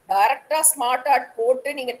 டைரக்டா ஸ்மார்ட் ஆர்ட் போட்டு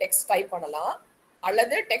நீங்க டெக்ஸ்ட் டைப் பண்ணலாம்.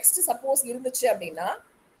 அல்லது டெக்ஸ்ட் சப்போஸ் இருந்துச்சு அப்படின்னா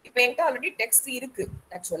இப்போ என்கிட்ட ஆல்ரெடி டெக்ஸ்ட் இருக்கு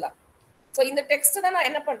ஆக்சுவலா. ஸோ இந்த டெக்ஸ்ட் தான் நான்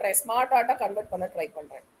என்ன பண்றேன், ஸ்மார்ட் ஆர்ட்டா கன்வெர்ட் பண்ண ட்ரை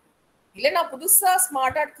பண்றேன். இல்லை நான் புதுசா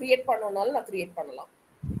ஸ்மார்ட் ஆர்ட் கிரியேட் பண்ணணும்னாலும் நான் கிரியேட் பண்ணலாம்.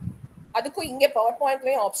 அதுக்கும் இங்கே பவர்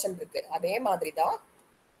பாயிண்ட்லயும் ஆப்ஷன் இருக்கு. அதே மாதிரி தான்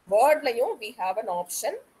வேர்ட்லயும் we have an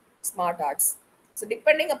option smart arts. So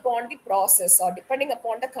depending upon the process or depending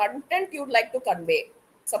upon the content you'd like to convey,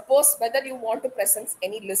 suppose whether you want to present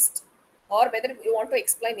any list or whether you want to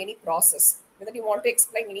explain any process, whether you want to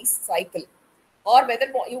explain any cycle or whether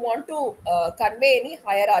you want to convey any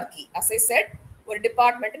hierarchy. As I said, ஒரு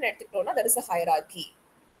department ன்னு எடுத்துட்டோம்னா there is a hierarchy.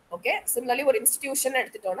 Okay, similarly ஒரு institution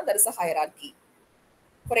எடுத்துட்டோம்னா there is a hierarchy.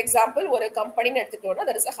 For example, ஒரு கம்பெனின்னு எடுத்துட்டோம்னா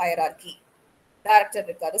there is a hierarchy. Director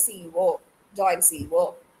இருக்காரு, CEO, joint CEO,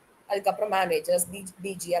 அதுக்கப்புறம் managers,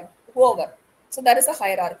 DGM, whoever. So that is a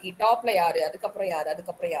hierarchy. டாப்ல யாரு, அதுக்கப்புறம் யாரு,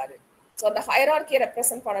 அதுக்கப்புறம் யாரு. ஸோ அந்த ஹைரார்கியை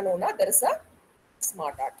ரெப்ரசென்ட் பண்ணணும்னா there is a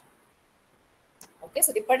smart art. Okay,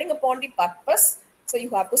 so depending upon the purpose, so you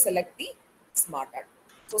have to select the smart art.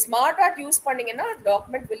 So smart art use பண்ணீங்கன்னா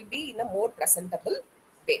document will be in a more presentable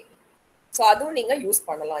way. So அதுவும் நீங்க use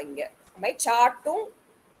பண்ணலாம். இங்க மாதிரி சார்ட்டும்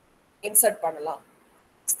insert பண்ணலாம்.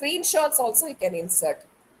 Screenshots also you can insert.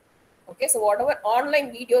 Okay, so whatever online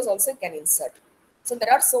videos also you can insert. So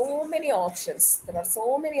there are so many options. There are so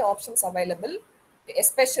many options available,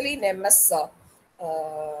 especially in MS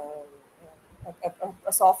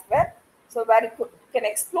software. So where you can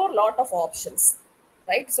explore lot of options,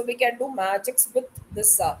 right? So we can do magics with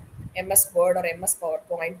this MS Word or MS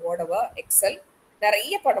PowerPoint, whatever, Excel.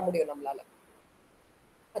 நிறைய பண்ண முடியும் நம்மளால.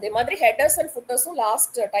 அதே மாதிரி headers and footers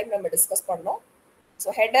last time நம்ம discuss பண்ணோம்.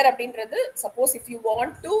 So header அப்படின்றது suppose if you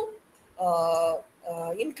want to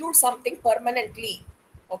include something permanently,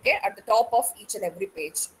 okay, at the top of each and every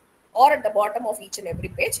page or at the bottom of each and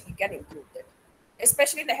every page, you can include that.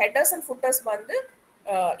 Especially the headers and footers வந்து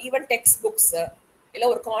even textbooks இல்ல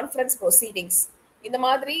ஒரு conference proceedings இந்த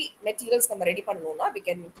மாதிரி materials நம்ம ready பண்ணணும்னா we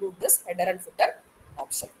can include this header and footer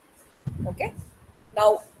option. Okay.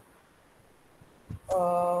 Now,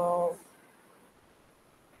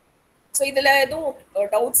 so இதில் எதுவும்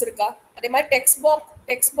doubts இருக்கா? அதே மாதிரி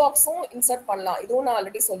டெக்ஸ்ட் பாக்ஸும் இன்சர்ட் பண்ணலாம். இதுவும் நான்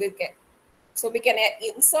ஆல்ரெடி சொல்லியிருக்கேன். So we can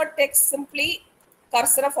insert text simply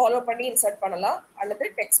கர்சரை ஃபாலோ பண்ணி இன்சர்ட் பண்ணலாம்,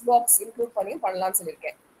 அல்லது டெக்ஸ்ட் பாக்ஸ் இன்க்ளூட் பண்ணியும் பண்ணலாம்னு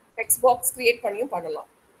சொல்லியிருக்கேன். டெக்ஸ்ட் பாக்ஸ் கிரியேட் பண்ணியும் பண்ணலாம்,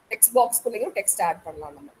 டெக்ஸ்ட் பாக்ஸ்குள்ளேயும் டெக்ஸ்ட் ஆட்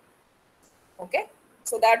பண்ணலாம் நம்ம. Okay,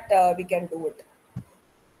 so that we can do it.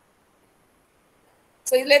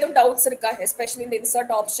 So இதில் எதுவும் டவுட்ஸ் இருக்கா, எஸ்பெஷலி இந்த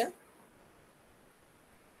இன்சர்ட் ஆப்ஷன்?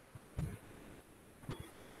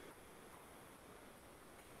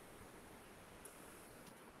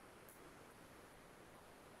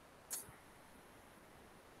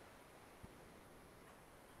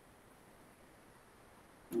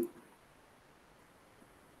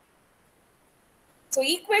 ஸோ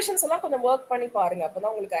ஈக்குவேஷன்ஸ் எல்லாம் கொஞ்சம் ஒர்க் பண்ணி பாருங்க,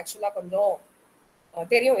 அப்போதான் உங்களுக்கு ஆக்சுவலாக கொஞ்சம்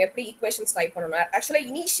தெரியும் எப்படி ஈக்குவேஷன்ஸ் டைப் பண்ணணும். ஆக்சுவலாக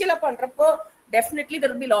இனிஷியலாக பண்ணுறப்போ definitely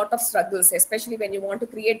there will be a lot of struggles, especially when you want to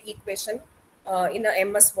create equation in a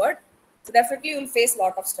MS Word. So definitely you will face a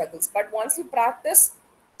lot of struggles. But once you practice,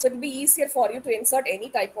 so it will be easier for you to insert any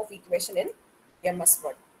type of equation in MS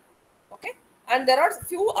Word. Okay, and there are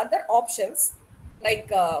few other options like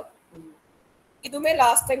idume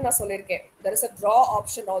last time na sollirken, there is a draw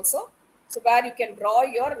option also. So where you can draw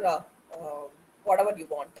your whatever you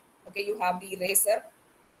want. Okay, you have the eraser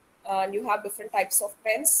and you have different types of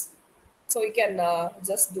pens. So you can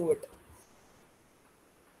just do it.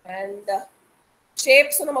 And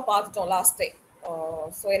shapes நம்ம பார்த்துட்டோம் last time.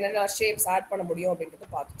 So என்னென்ன shapes add பண்ண முடியும் அப்படின்றது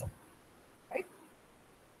பார்த்துட்டோம், right?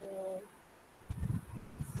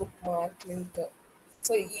 Bookmark, link.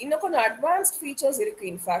 So இன்னும் கொஞ்சம் advanced features இருக்கு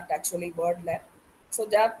in fact actually Wordல. So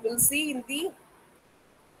that we'll see in the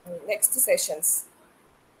next sessions.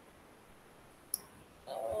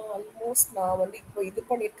 Almost நான் வந்து இப்போ இது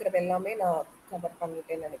பண்ணியிருக்கிறது எல்லாமே நான் கவர்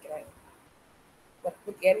பண்ணிட்டேன்னு நினைக்கிறேன். But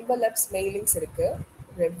with envelopes, mailings irukku,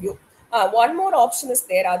 review. One more option is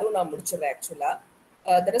there, adu na mudichira actually.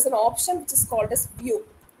 There is an option which is called as view.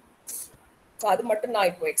 So adu mattum na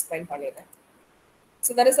ipo explain pannirren. So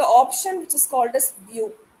there is an option which is called as view.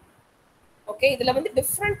 Okay, idhula vandu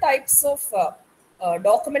different types of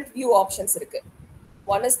document view options irukku.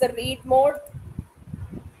 One is the read mode.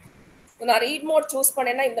 So na read mode choose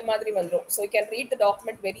pannena indha madri vandrum. So you can read the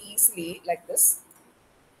document very easily like this.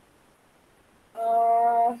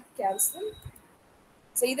 Cancel.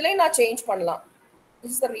 So idhile na change pannalam.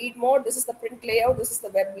 This is the read mode, this is the print layout, this is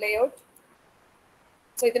the web layout.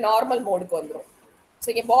 So idu normal mode ku vandrum. So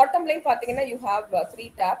in bottom line pathina you have three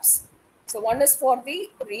tabs. So one is for the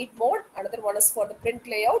read mode, another one is for the print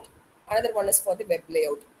layout, another one is for the web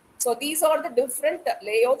layout. So these are the different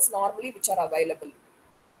layouts normally which are available.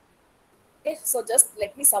 Okay, so just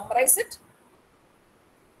let me summarize it.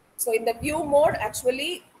 So in the view mode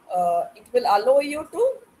actually it will allow you to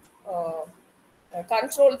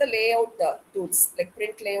control the layout tools like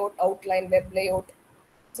print layout, outline, web layout.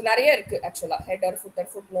 So nariya irukku actually header, footer,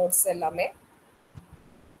 footnotes ellame.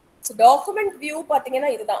 So document view pathina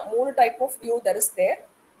idha moonu type of view there is there.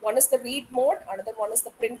 One is the read mode, another one is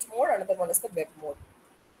the print mode, another one is the web mode.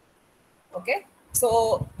 Okay, so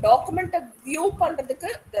document view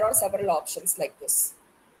pandradhukku there are several options like this.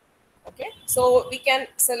 Okay, so we can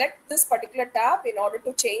select this particular tab in order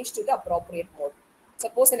to change to the appropriate mode.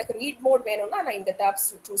 Suppose எனக்கு read mode வேணும்னா நான் இந்த tabs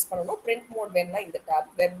choose பண்ணனும், print mode வேணும்னா இந்த tab,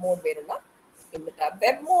 web mode வேணும்னா இந்த tab.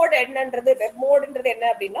 Web mode என்னன்றது என்ன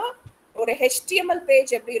அப்படின்னா ஒரு HTML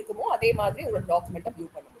பேஜ் எப்படி இருக்குமோ அதே மாதிரி ஒரு டாக்குமெண்ட்டை வியூ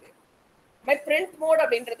பண்ண முடியும். பை print mode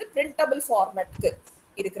அப்படின்றது printable formatக்கு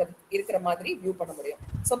இருக்கிற மாதிரி வியூ பண்ண முடியும்.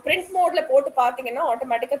 ஸோ print modeல போட்டு பார்த்தீங்கன்னா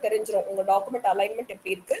ஆட்டோமேட்டிக்காக தெரிஞ்சிடும் உங்க டாக்குமெண்ட் அலைன்மெண்ட்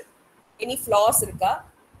எப்படி இருக்கு, எனி ஃப்ளாஸ் இருக்கா,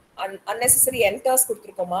 unnecessary enters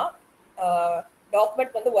கொடுத்துருக்கோமா,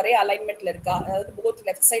 டாக்குமெண்ட் வந்து ஒரே அலைன்மெண்ட்ல இருக்கா, அதாவது both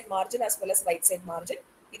left side margin as well as right side margin,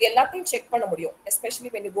 இது எல்லாத்தையும் செக் பண்ண முடியும்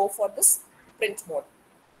especially when you go for this print mode.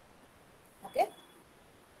 Okay,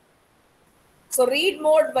 so read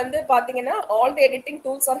mode வந்து பாத்தீங்கன்னா all the editing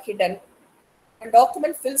tools are hidden and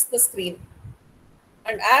document fills the screen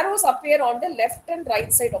and arrows appear on the left and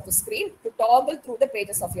right side of the screen to toggle through the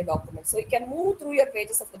pages of your document. So you can move through your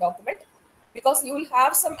pages of the document because you will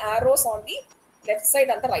have some arrows on the left side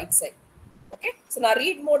and the right side. Okay, so now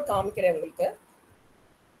read mode காமிக்கிறேன் உங்களுக்கு.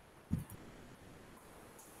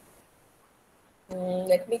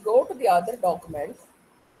 Let me go to the other document.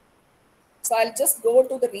 So I'll just go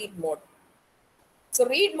to the read mode. So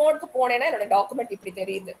read mode க்கு போனேன்னா என்னோட document இப்படி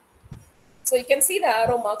தெரியுது. So you can see the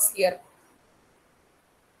arrow marks here,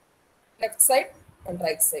 left side and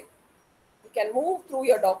right side. You can move through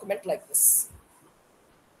your document like this.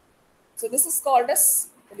 So this is called as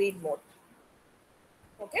read mode.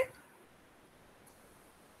 Okay,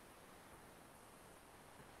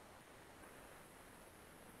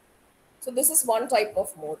 So this is one type of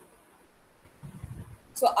mode.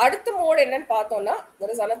 So அடுத்த mode என்னன்னு பார்த்தோம்னா,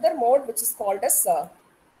 there is another mode which is called as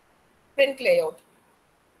print layout.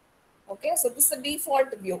 Okay, so this is a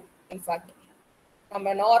default view. In fact,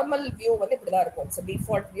 நம்ம normal view வந்து இப்படி தான் இருக்கும். So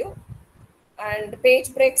default view and page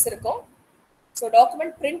breaks இருக்கும். So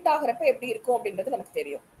document print ஆகிறப்ப எப்படி இருக்கும் அப்படின்றது நமக்கு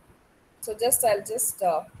தெரியும். So I'll just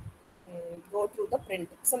go through the print.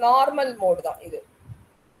 So normal mode தான் இது.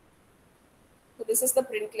 So this is the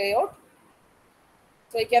print layout.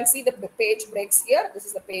 So you can see the page breaks here. This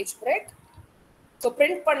is the page break. So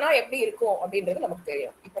print பண்ணா எப்படி இருக்கும் அப்படின்றது நமக்கு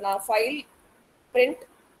தெரியும். இப்போ நான் file print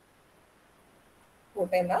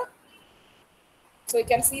போட்டேன்னா, so you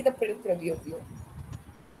can see the print preview view.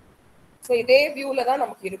 So இதே viewல தான்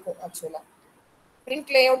நமக்கு இருக்கும் ஆக்சுவலா. Print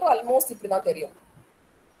layout ஆல்மோஸ்ட் இப்படி தான் தெரியும்.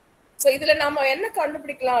 ஸோ இதில் நம்ம என்ன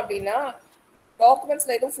கண்டுபிடிக்கலாம் அப்படின்னா,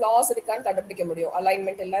 டாக்குமெண்ட்ஸில் எதுவும் ஃப்ளாஸ் இருக்கான்னு கண்டுபிடிக்க முடியும்.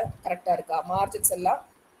 அலைன்மெண்ட் எல்லாம் கரெக்டாக இருக்கா, மார்ஜின்ஸ் எல்லாம்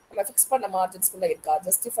நம்ம ஃபிக்ஸ் பண்ண மார்ஜின்ஸ்குள்ளே இருக்கா,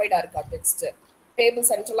 ஜஸ்டிஃபைடாக இருக்கா, டெக்ஸ்ட் டேபிள்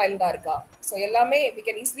சென்ட்ரலைன்டாக இருக்கா. ஸோ எல்லாமே we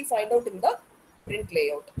can easily find out in the print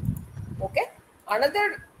layout. Okay, another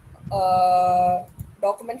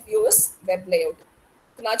document view is web layout.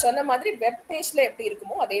 நான் சொன்ன மாதிரி வெப் பேஜ்ல எப்படி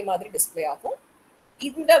இருக்குமோ அதே மாதிரி டிஸ்பிளே ஆகும்.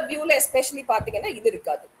 இந்த வியூல எஸ்பெஷலி பார்த்தீங்கன்னா இது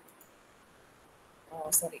இருக்காது,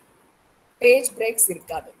 sorry page breaks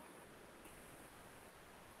irukadu.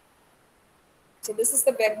 So this is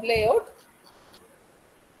the web layout.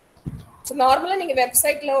 So normally நீங்க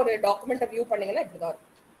வெப்சைட்ல ஒரு டாக்குமெண்ட் வியூ பண்ணீங்கன்னா இப்படிதான்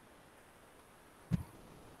இருக்கும்.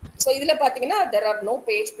 So இதுல பாத்தீங்கன்னா there are no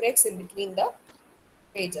page breaks in between the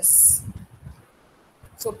pages.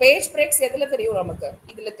 So page breaks எதுல தெரியும் நமக்கு?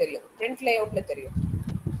 இதுல தெரியும், print layoutல தெரியும்.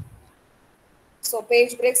 So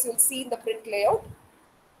page breaks you'll see in the print layout.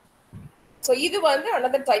 So this is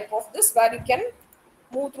another type of this where you can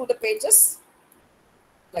move through the pages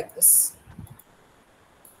like this.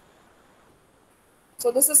 So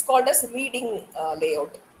this is called as reading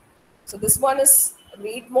layout. So this one is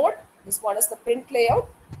read mode, this one is the print layout,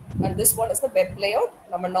 and this one is the web layout.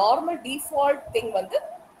 Our normal default thing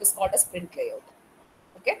is called as print layout.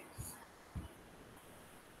 Okay.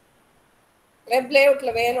 Web layout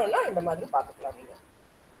la venona indha madri paathukalam neenga.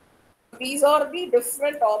 These are the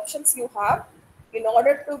different options you have in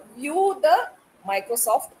order to view the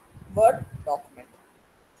Microsoft Word document.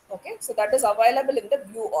 Okay, so that is available in the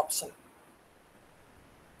view option.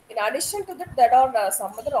 In addition to that, there are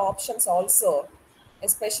some other options also,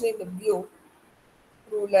 especially in the view,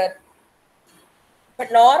 ruler. But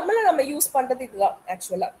normally we use பண்றது இதுதான்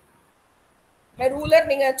actually. ruler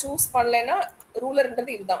நீங்க choose பண்ணலைன்னா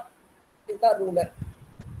rulerன்றது இதுதான் ruler.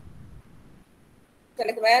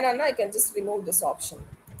 எனக்கு வேணாம்னா I can just remove this option.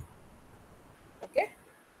 Okay,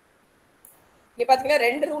 நீ பாத்தீங்கன்னா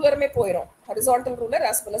ரெண்டு ரூலருமே போயிடும், horizontal ruler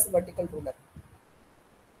as well as vertical ruler.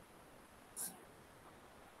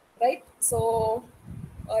 Right, so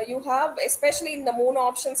you have especially in the மூணு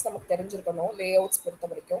options நமக்கு தெரிஞ்சிருக்கணும் layouts பொறுத்த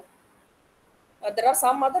வரைக்கும். There are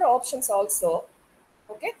some other options also.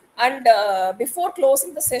 Okay, and before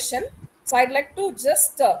closing the session, so I'd like to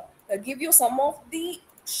just give you some of the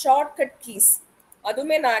shortcut keys.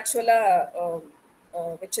 அதுமே நான் ஆக்சுவலா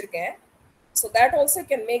வச்சிருக்கேன். So that also you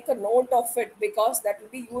can make a note of it because that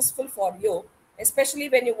will be useful for you, especially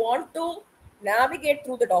when you want to navigate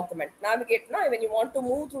through the document. Navigate now when you want to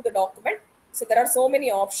move through the document. So there are so many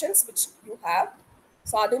options which you have.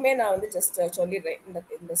 So அதுமே நான் வந்து just சொல்லிடுறேன்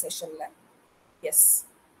இந்த செஷன்ல. Yes,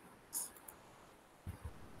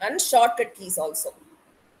 and shortcut keys also.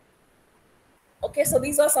 Okay, so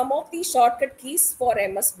these are some of the shortcut keys for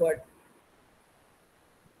MS Word.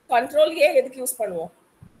 Control A எதுக்கு use பண்ணுவோம்?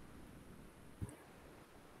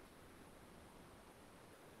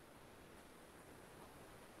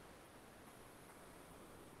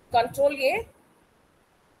 Control A.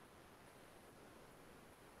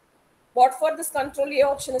 What for this Control A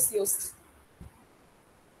option is used?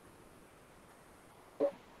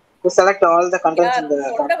 To select all the contents in the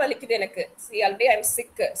தொண்டை வலிக்குது எனக்கு. See, already I'm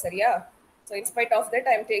sick, சரியா? So in spite of that,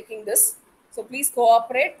 I'm taking this. So please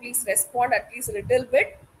cooperate, please respond at least a little bit.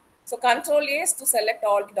 So Control A is to select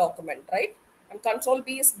all the document, right? And Control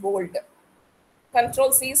B is bold.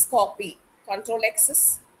 Control C is copy. Control X is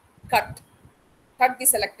cut the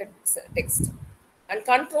selected text. And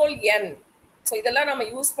Control N. So இதெல்லாம் நம்ம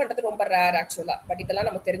use பண்றது ரொம்ப rare actually, but இதெல்லாம்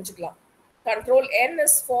நம்ம தெரிஞ்சுக்கலாம். Control N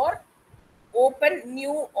is for open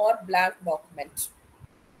new or blank document.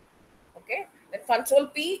 Okay, then Control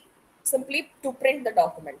P simply to print the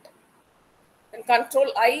document. Then Control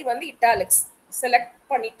I வந்து italics. Select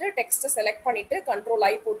பண்ணிட்டு text select பண்ணிட்டு Control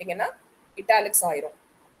I போட்டீங்கன்னா italics ஆயிரும்.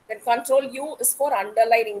 Then Control U is for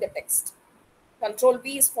underlining the text. Control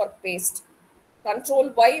V is for paste. Control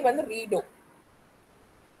Y வந்து redo.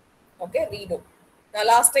 Okay, redo. நான்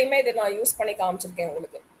last டைமே இதை நான் யூஸ் பண்ணி காமிச்சிருக்கேன்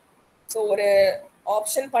உங்களுக்கு. ஸோ ஒரு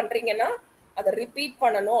ஆப்ஷன் பண்ணுறீங்கன்னா அதை ரிப்பீட்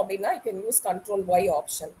பண்ணணும் அப்படின்னா you can use control Y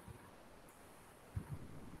option.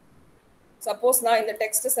 Suppose நான் இந்த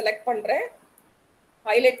டெக்ஸ்ட் செலக்ட் பண்ணுறேன்,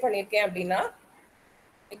 ஹைலைட் பண்ணியிருக்கேன் அப்படின்னா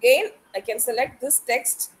again I can select this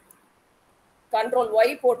text, control Y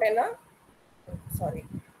போட்டேன்னா, sorry,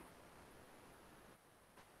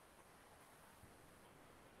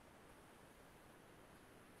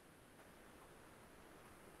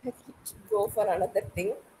 go for another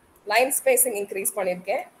thing. Line spacing increase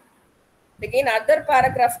பண்ணியிருக்கேன். Again other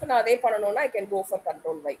paragraph க்கு நான் அதே பண்ணணும்னா I can go for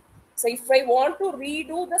control Y. So if I want to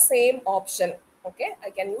redo the same option, okay,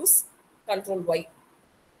 I can use control Y.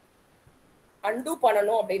 Undo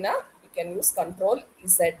பண்ணணும் அப்படின்னா you can use control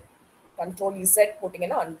Z. Control Z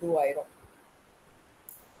போட்டிங்கன்னா undo ஆயிரும்.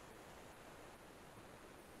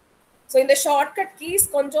 So இந்த shortcut keys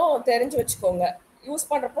கொஞ்சம் தெரிஞ்சு வச்சுக்கோங்க. Use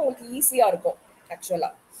பண்ணுறப்போ உங்களுக்கு ஈஸியாக இருக்கும்.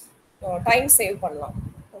 ஆக்சுவலாக டைம் சேவ் பண்ணலாம்.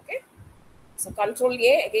 Okay, so control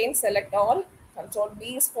A again select all, control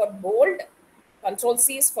B is for bolt, control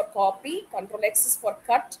C is for copy, control X is for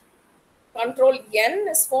cut, control N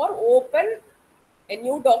is for open a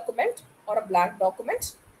new document or a blank document,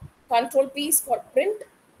 control P is for print,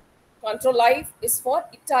 control I is for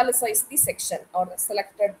italicize the section or the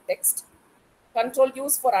selected text, control U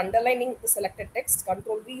is for underlining the selected text,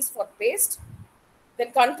 control V is for paste,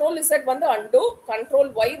 then control Z வந்து undo, control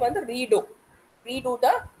Y வந்து redo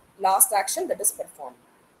the last action that is performed.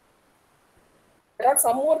 There are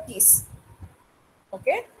some more keys.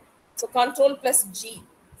 Okay, so control plus G,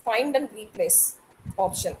 find and replace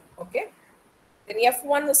option. Okay, then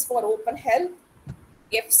F1 is for open help,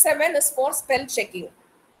 F7 is for spell checking.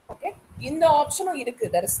 Okay, in the option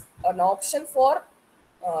there is an option for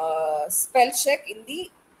spell check in the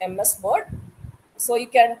MS Word, so you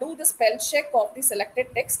can do the spell check of the selected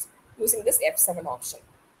text using this F7 option.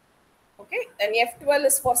 Okay, and F12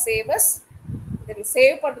 is for save as, then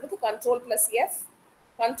save பண்றதுக்கு control plus F,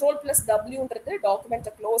 control plus W ன்றது document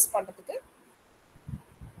close பண்றதுக்கு.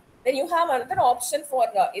 Then you have another option for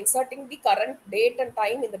inserting the current date and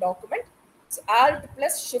time in the document. So Alt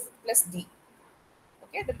plus Shift plus D.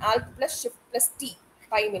 Okay, then Alt plus Shift plus T,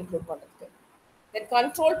 time include பண்றதுக்கு. Then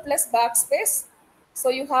control plus backspace. So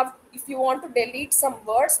you have, if you want to delete some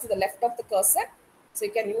words to the left of the cursor, so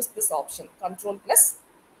you can use this option, control plus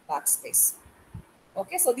backspace.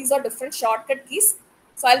 Okay, so these are different shortcut keys.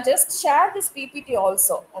 So I'll just share this PPT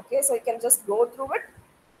also. Okay, so you can just go through it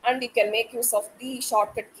and you can make use of the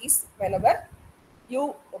shortcut keys whenever you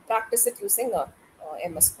practice it using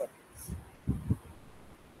MS Word.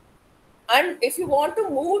 And if you want to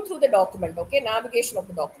move through the document, okay, navigation of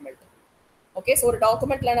the document. Okay, so a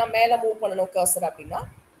document la na mela move panano cursor appadina,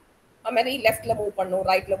 amari left la move pannu,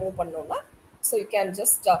 right la move pannona, so you can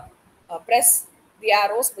just press the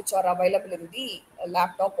arrows which are available in the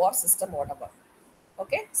laptop or system, whatever.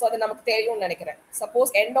 Okay, so அது நமக்கு தெரியும்னு நினைக்கிறேன்.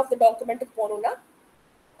 Suppose end of the டாக்குமெண்ட்டுக்கு போகணும்னா,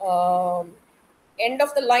 end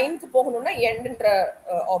of the லைனுக்கு போகணும்னா எண்ட்ன்ற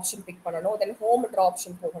option big பண்ணணும், தென் ஹோம்ன்ற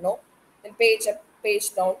option போகணும், then page அப், page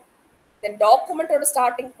down, தென் டாக்குமெண்ட்டோட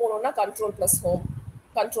starting போகணும்னா control plus home,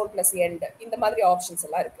 control plus end, இந்த மாதிரி ஆப்ஷன்ஸ்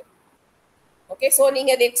எல்லாம் இருக்கு. ஓகே, ஸோ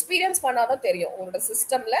நீங்கள் அதை எக்ஸ்பீரியன்ஸ் பண்ணாதான் தெரியும் உங்களோட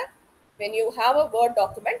சிஸ்டமில் when you have a Word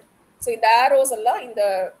document. So இந்த ஆரோஸ் எல்லாம், இந்த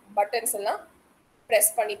பட்டன்ஸ் எல்லாம்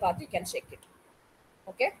ப்ரெஸ் பண்ணி பார்த்து you can check it.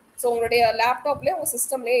 Okay, so உங்களுடைய லேப்டாப்லேயே உங்கள்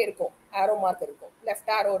சிஸ்டம்லேயே இருக்கும், ஆரோ மார்க் இருக்கும், லெஃப்ட்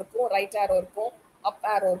ஆரோ இருக்கும், ரைட் ஆரோ இருக்கும், அப்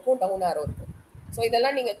ஆரோ இருக்கும், டவுன் ஆரோ இருக்கும். ஸோ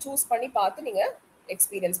இதெல்லாம் நீங்கள் சூஸ் பண்ணி பார்த்து நீங்கள்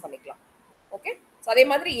எக்ஸ்பீரியன்ஸ் பண்ணிக்கலாம். ஓகே, ஸோ அதே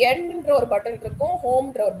மாதிரி எண்ட்ன்ற ஒரு பட்டன் இருக்கும்,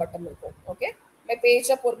 ஹோம்ன்ற ஒரு பட்டன் இருக்கும். ஓகே, பேஜ்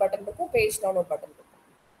அப் ஒரு பட்டன் இருக்கும், பேஜ் டவுன் ஒரு பட்டன் இருக்கும்.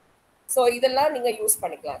 ஸோ இதெல்லாம் நீங்கள் யூஸ்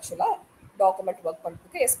பண்ணிக்கலாம் ஆக்சுவலாக டாக்குமெண்ட் ஒர்க்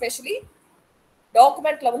பண்ணுறதுக்கு, எஸ்பெஷலி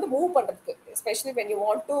டாக்குமெண்ட்ல வந்து மூவ் பண்றதுக்கு, especially when you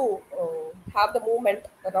want to have the movement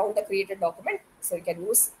around the created document, so you can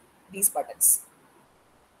use these buttons.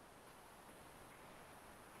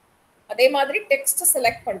 அதே மாதிரி டெக்ஸ்ட்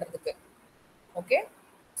செலக்ட் பண்றதுக்கு, ஓகே,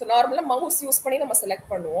 ஸோ நார்மலாக மவுஸ் யூஸ் பண்ணி நம்ம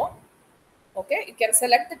செலக்ட் பண்ணுவோம். Okay, you can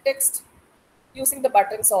select the text using the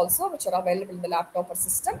buttons also which are available in the laptop or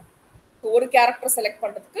system. ஒரு character select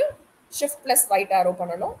பண்றதுக்கு shift plus right arrow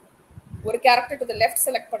பண்ணணும், ஒரு character to the left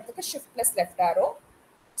select பண்ணுறதுக்கு shift plus left arrow.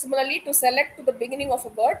 Similarly to select to the beginning of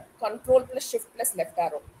a word control plus shift plus left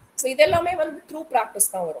arrow. So இதெல்லாமே வந்து through practice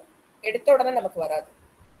தான் வரும், எடுத்த உடனே நமக்கு வராது.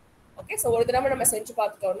 ஓகே, ஸோ ஒரு தடவை நம்ம செஞ்சு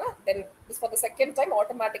பார்த்துட்டோம்னா தென் for the second time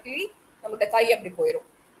automatically நம்மளோட கை அப்படி போயிடும்.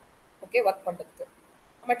 ஓகே, ஒர்க் பண்ணுறதுக்கு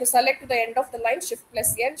நம்ம to select to the end of the line shift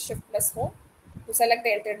plus n, shift plus home, to select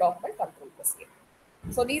the entire document control plus n.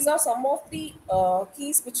 So these are some of the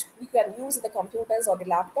keys which we can use in the computers or the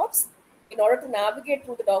laptops in order to navigate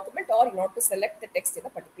through the document or in order to select the text in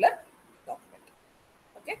a particular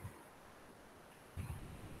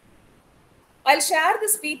I'll share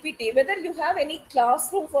this PPT. Whether you have any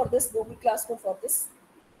classroom for this, Google Classroom for this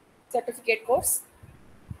certificate course?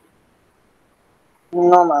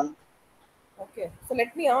 No, ma'am. Okay, so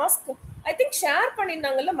let me ask. I think share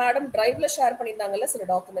பண்ணிருந்தாங்கல்ல madam டிரைவ்ல share பண்ணிருந்தாங்கல்ல சில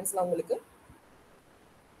டாக்குமெண்ட்ஸ்லாம் உங்களுக்கு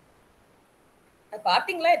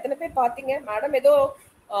பாத்தீங்களா? எத்தனை பேர் பாத்தீங்க? Madam ஏதோ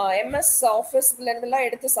MS ஆஃபீஸ்ல இருந்தெல்லாம்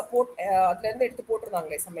எடுத்து சப்போர்ட் அதுல இருந்து எடுத்து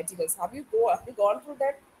போட்டிருந்தாங்களே some materials. Have you gone through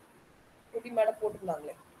that? எப்படி madam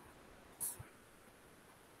போட்டிருந்தாங்களே?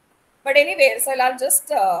 But anyway, so I'll just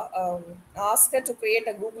ask her to create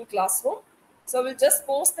a Google Classroom. So we'll just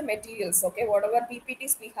post the materials, okay? Whatever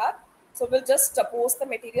PPTs we have. So we'll just post the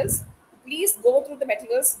materials. Please go through the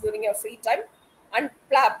materials during your free time and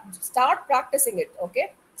start practicing it, okay?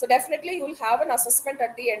 So definitely you'll have an assessment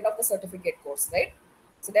at the end of the certificate course, right?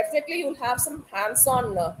 So definitely you'll have some hands-on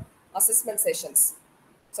assessment sessions.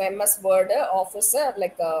 So MS Word, Office,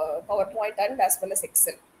 like PowerPoint and as well as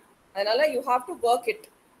Excel. அதனால you have to work it.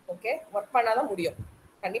 Okay, work பண்ணாதான் முடியும்.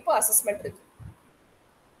 கண்டிப்பா assessment இருக்கு,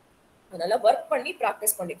 அதனால work பண்ணி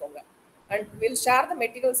practice பண்ணிக்கோங்க. And will share the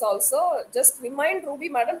materials also. Just remind Ruby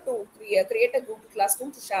madam to create a Google class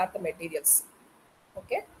room to share the materials.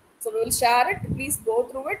 Okay, so will share it. Please go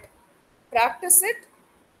through it, practice it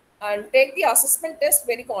and take the assessment test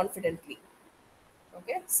very confidently.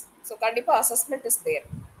 Okay, so கண்டிப்பா assessment is there.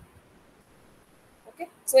 Okay,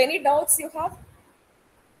 so any doubts you have?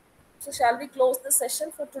 So shall we close the session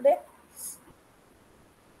for today?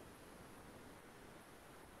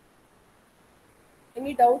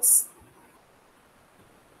 Any doubts?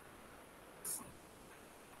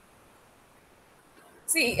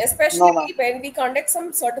 See, especially when we conduct some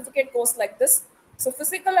certificate course like this, so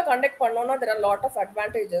physical conduct pannona, there are a lot of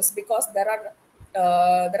advantages because there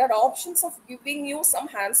are options of giving you some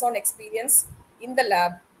hands-on experience in the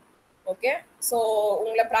lab. Okay, so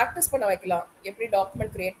உங்களை practice பண்ண வைக்கலாம். எப்படி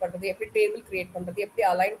document create பண்ணுறது, எப்படி table create பண்ணுறது, எப்படி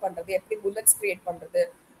align பண்ணுறது, எப்படி புல்லட்ஸ் கிரியேட் பண்ணுறது,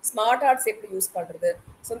 ஸ்மார்ட் ஆர்ட்ஸ் எப்படி யூஸ் பண்ணுறது.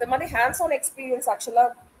 ஸோ இந்த மாதிரி ஹேண்ட்ஸ் ஆன் எக்ஸ்பீரியன்ஸ்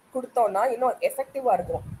ஆக்சுவலாக கொடுத்தோன்னா இன்னும் எஃபெக்டிவாக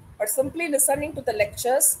இருக்கும். But simply listening to the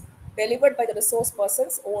lectures delivered by the resource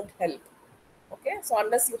persons won't help. Okay, so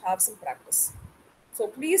unless you have some practice. So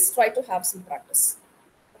please try to have some practice.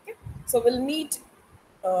 Okay, so we'll meet,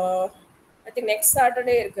 I think next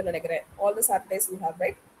Saturday, all the Saturdays we have,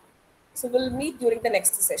 right? So we'll meet during the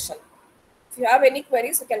next session. If you have any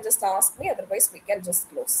queries, you can just ask me. Otherwise, we can just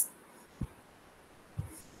close.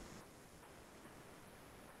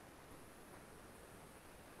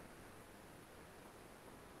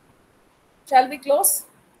 Shall we close?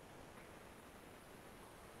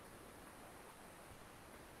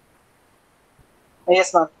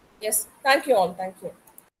 Yes, ma'am. Yes. Thank you all. Thank you.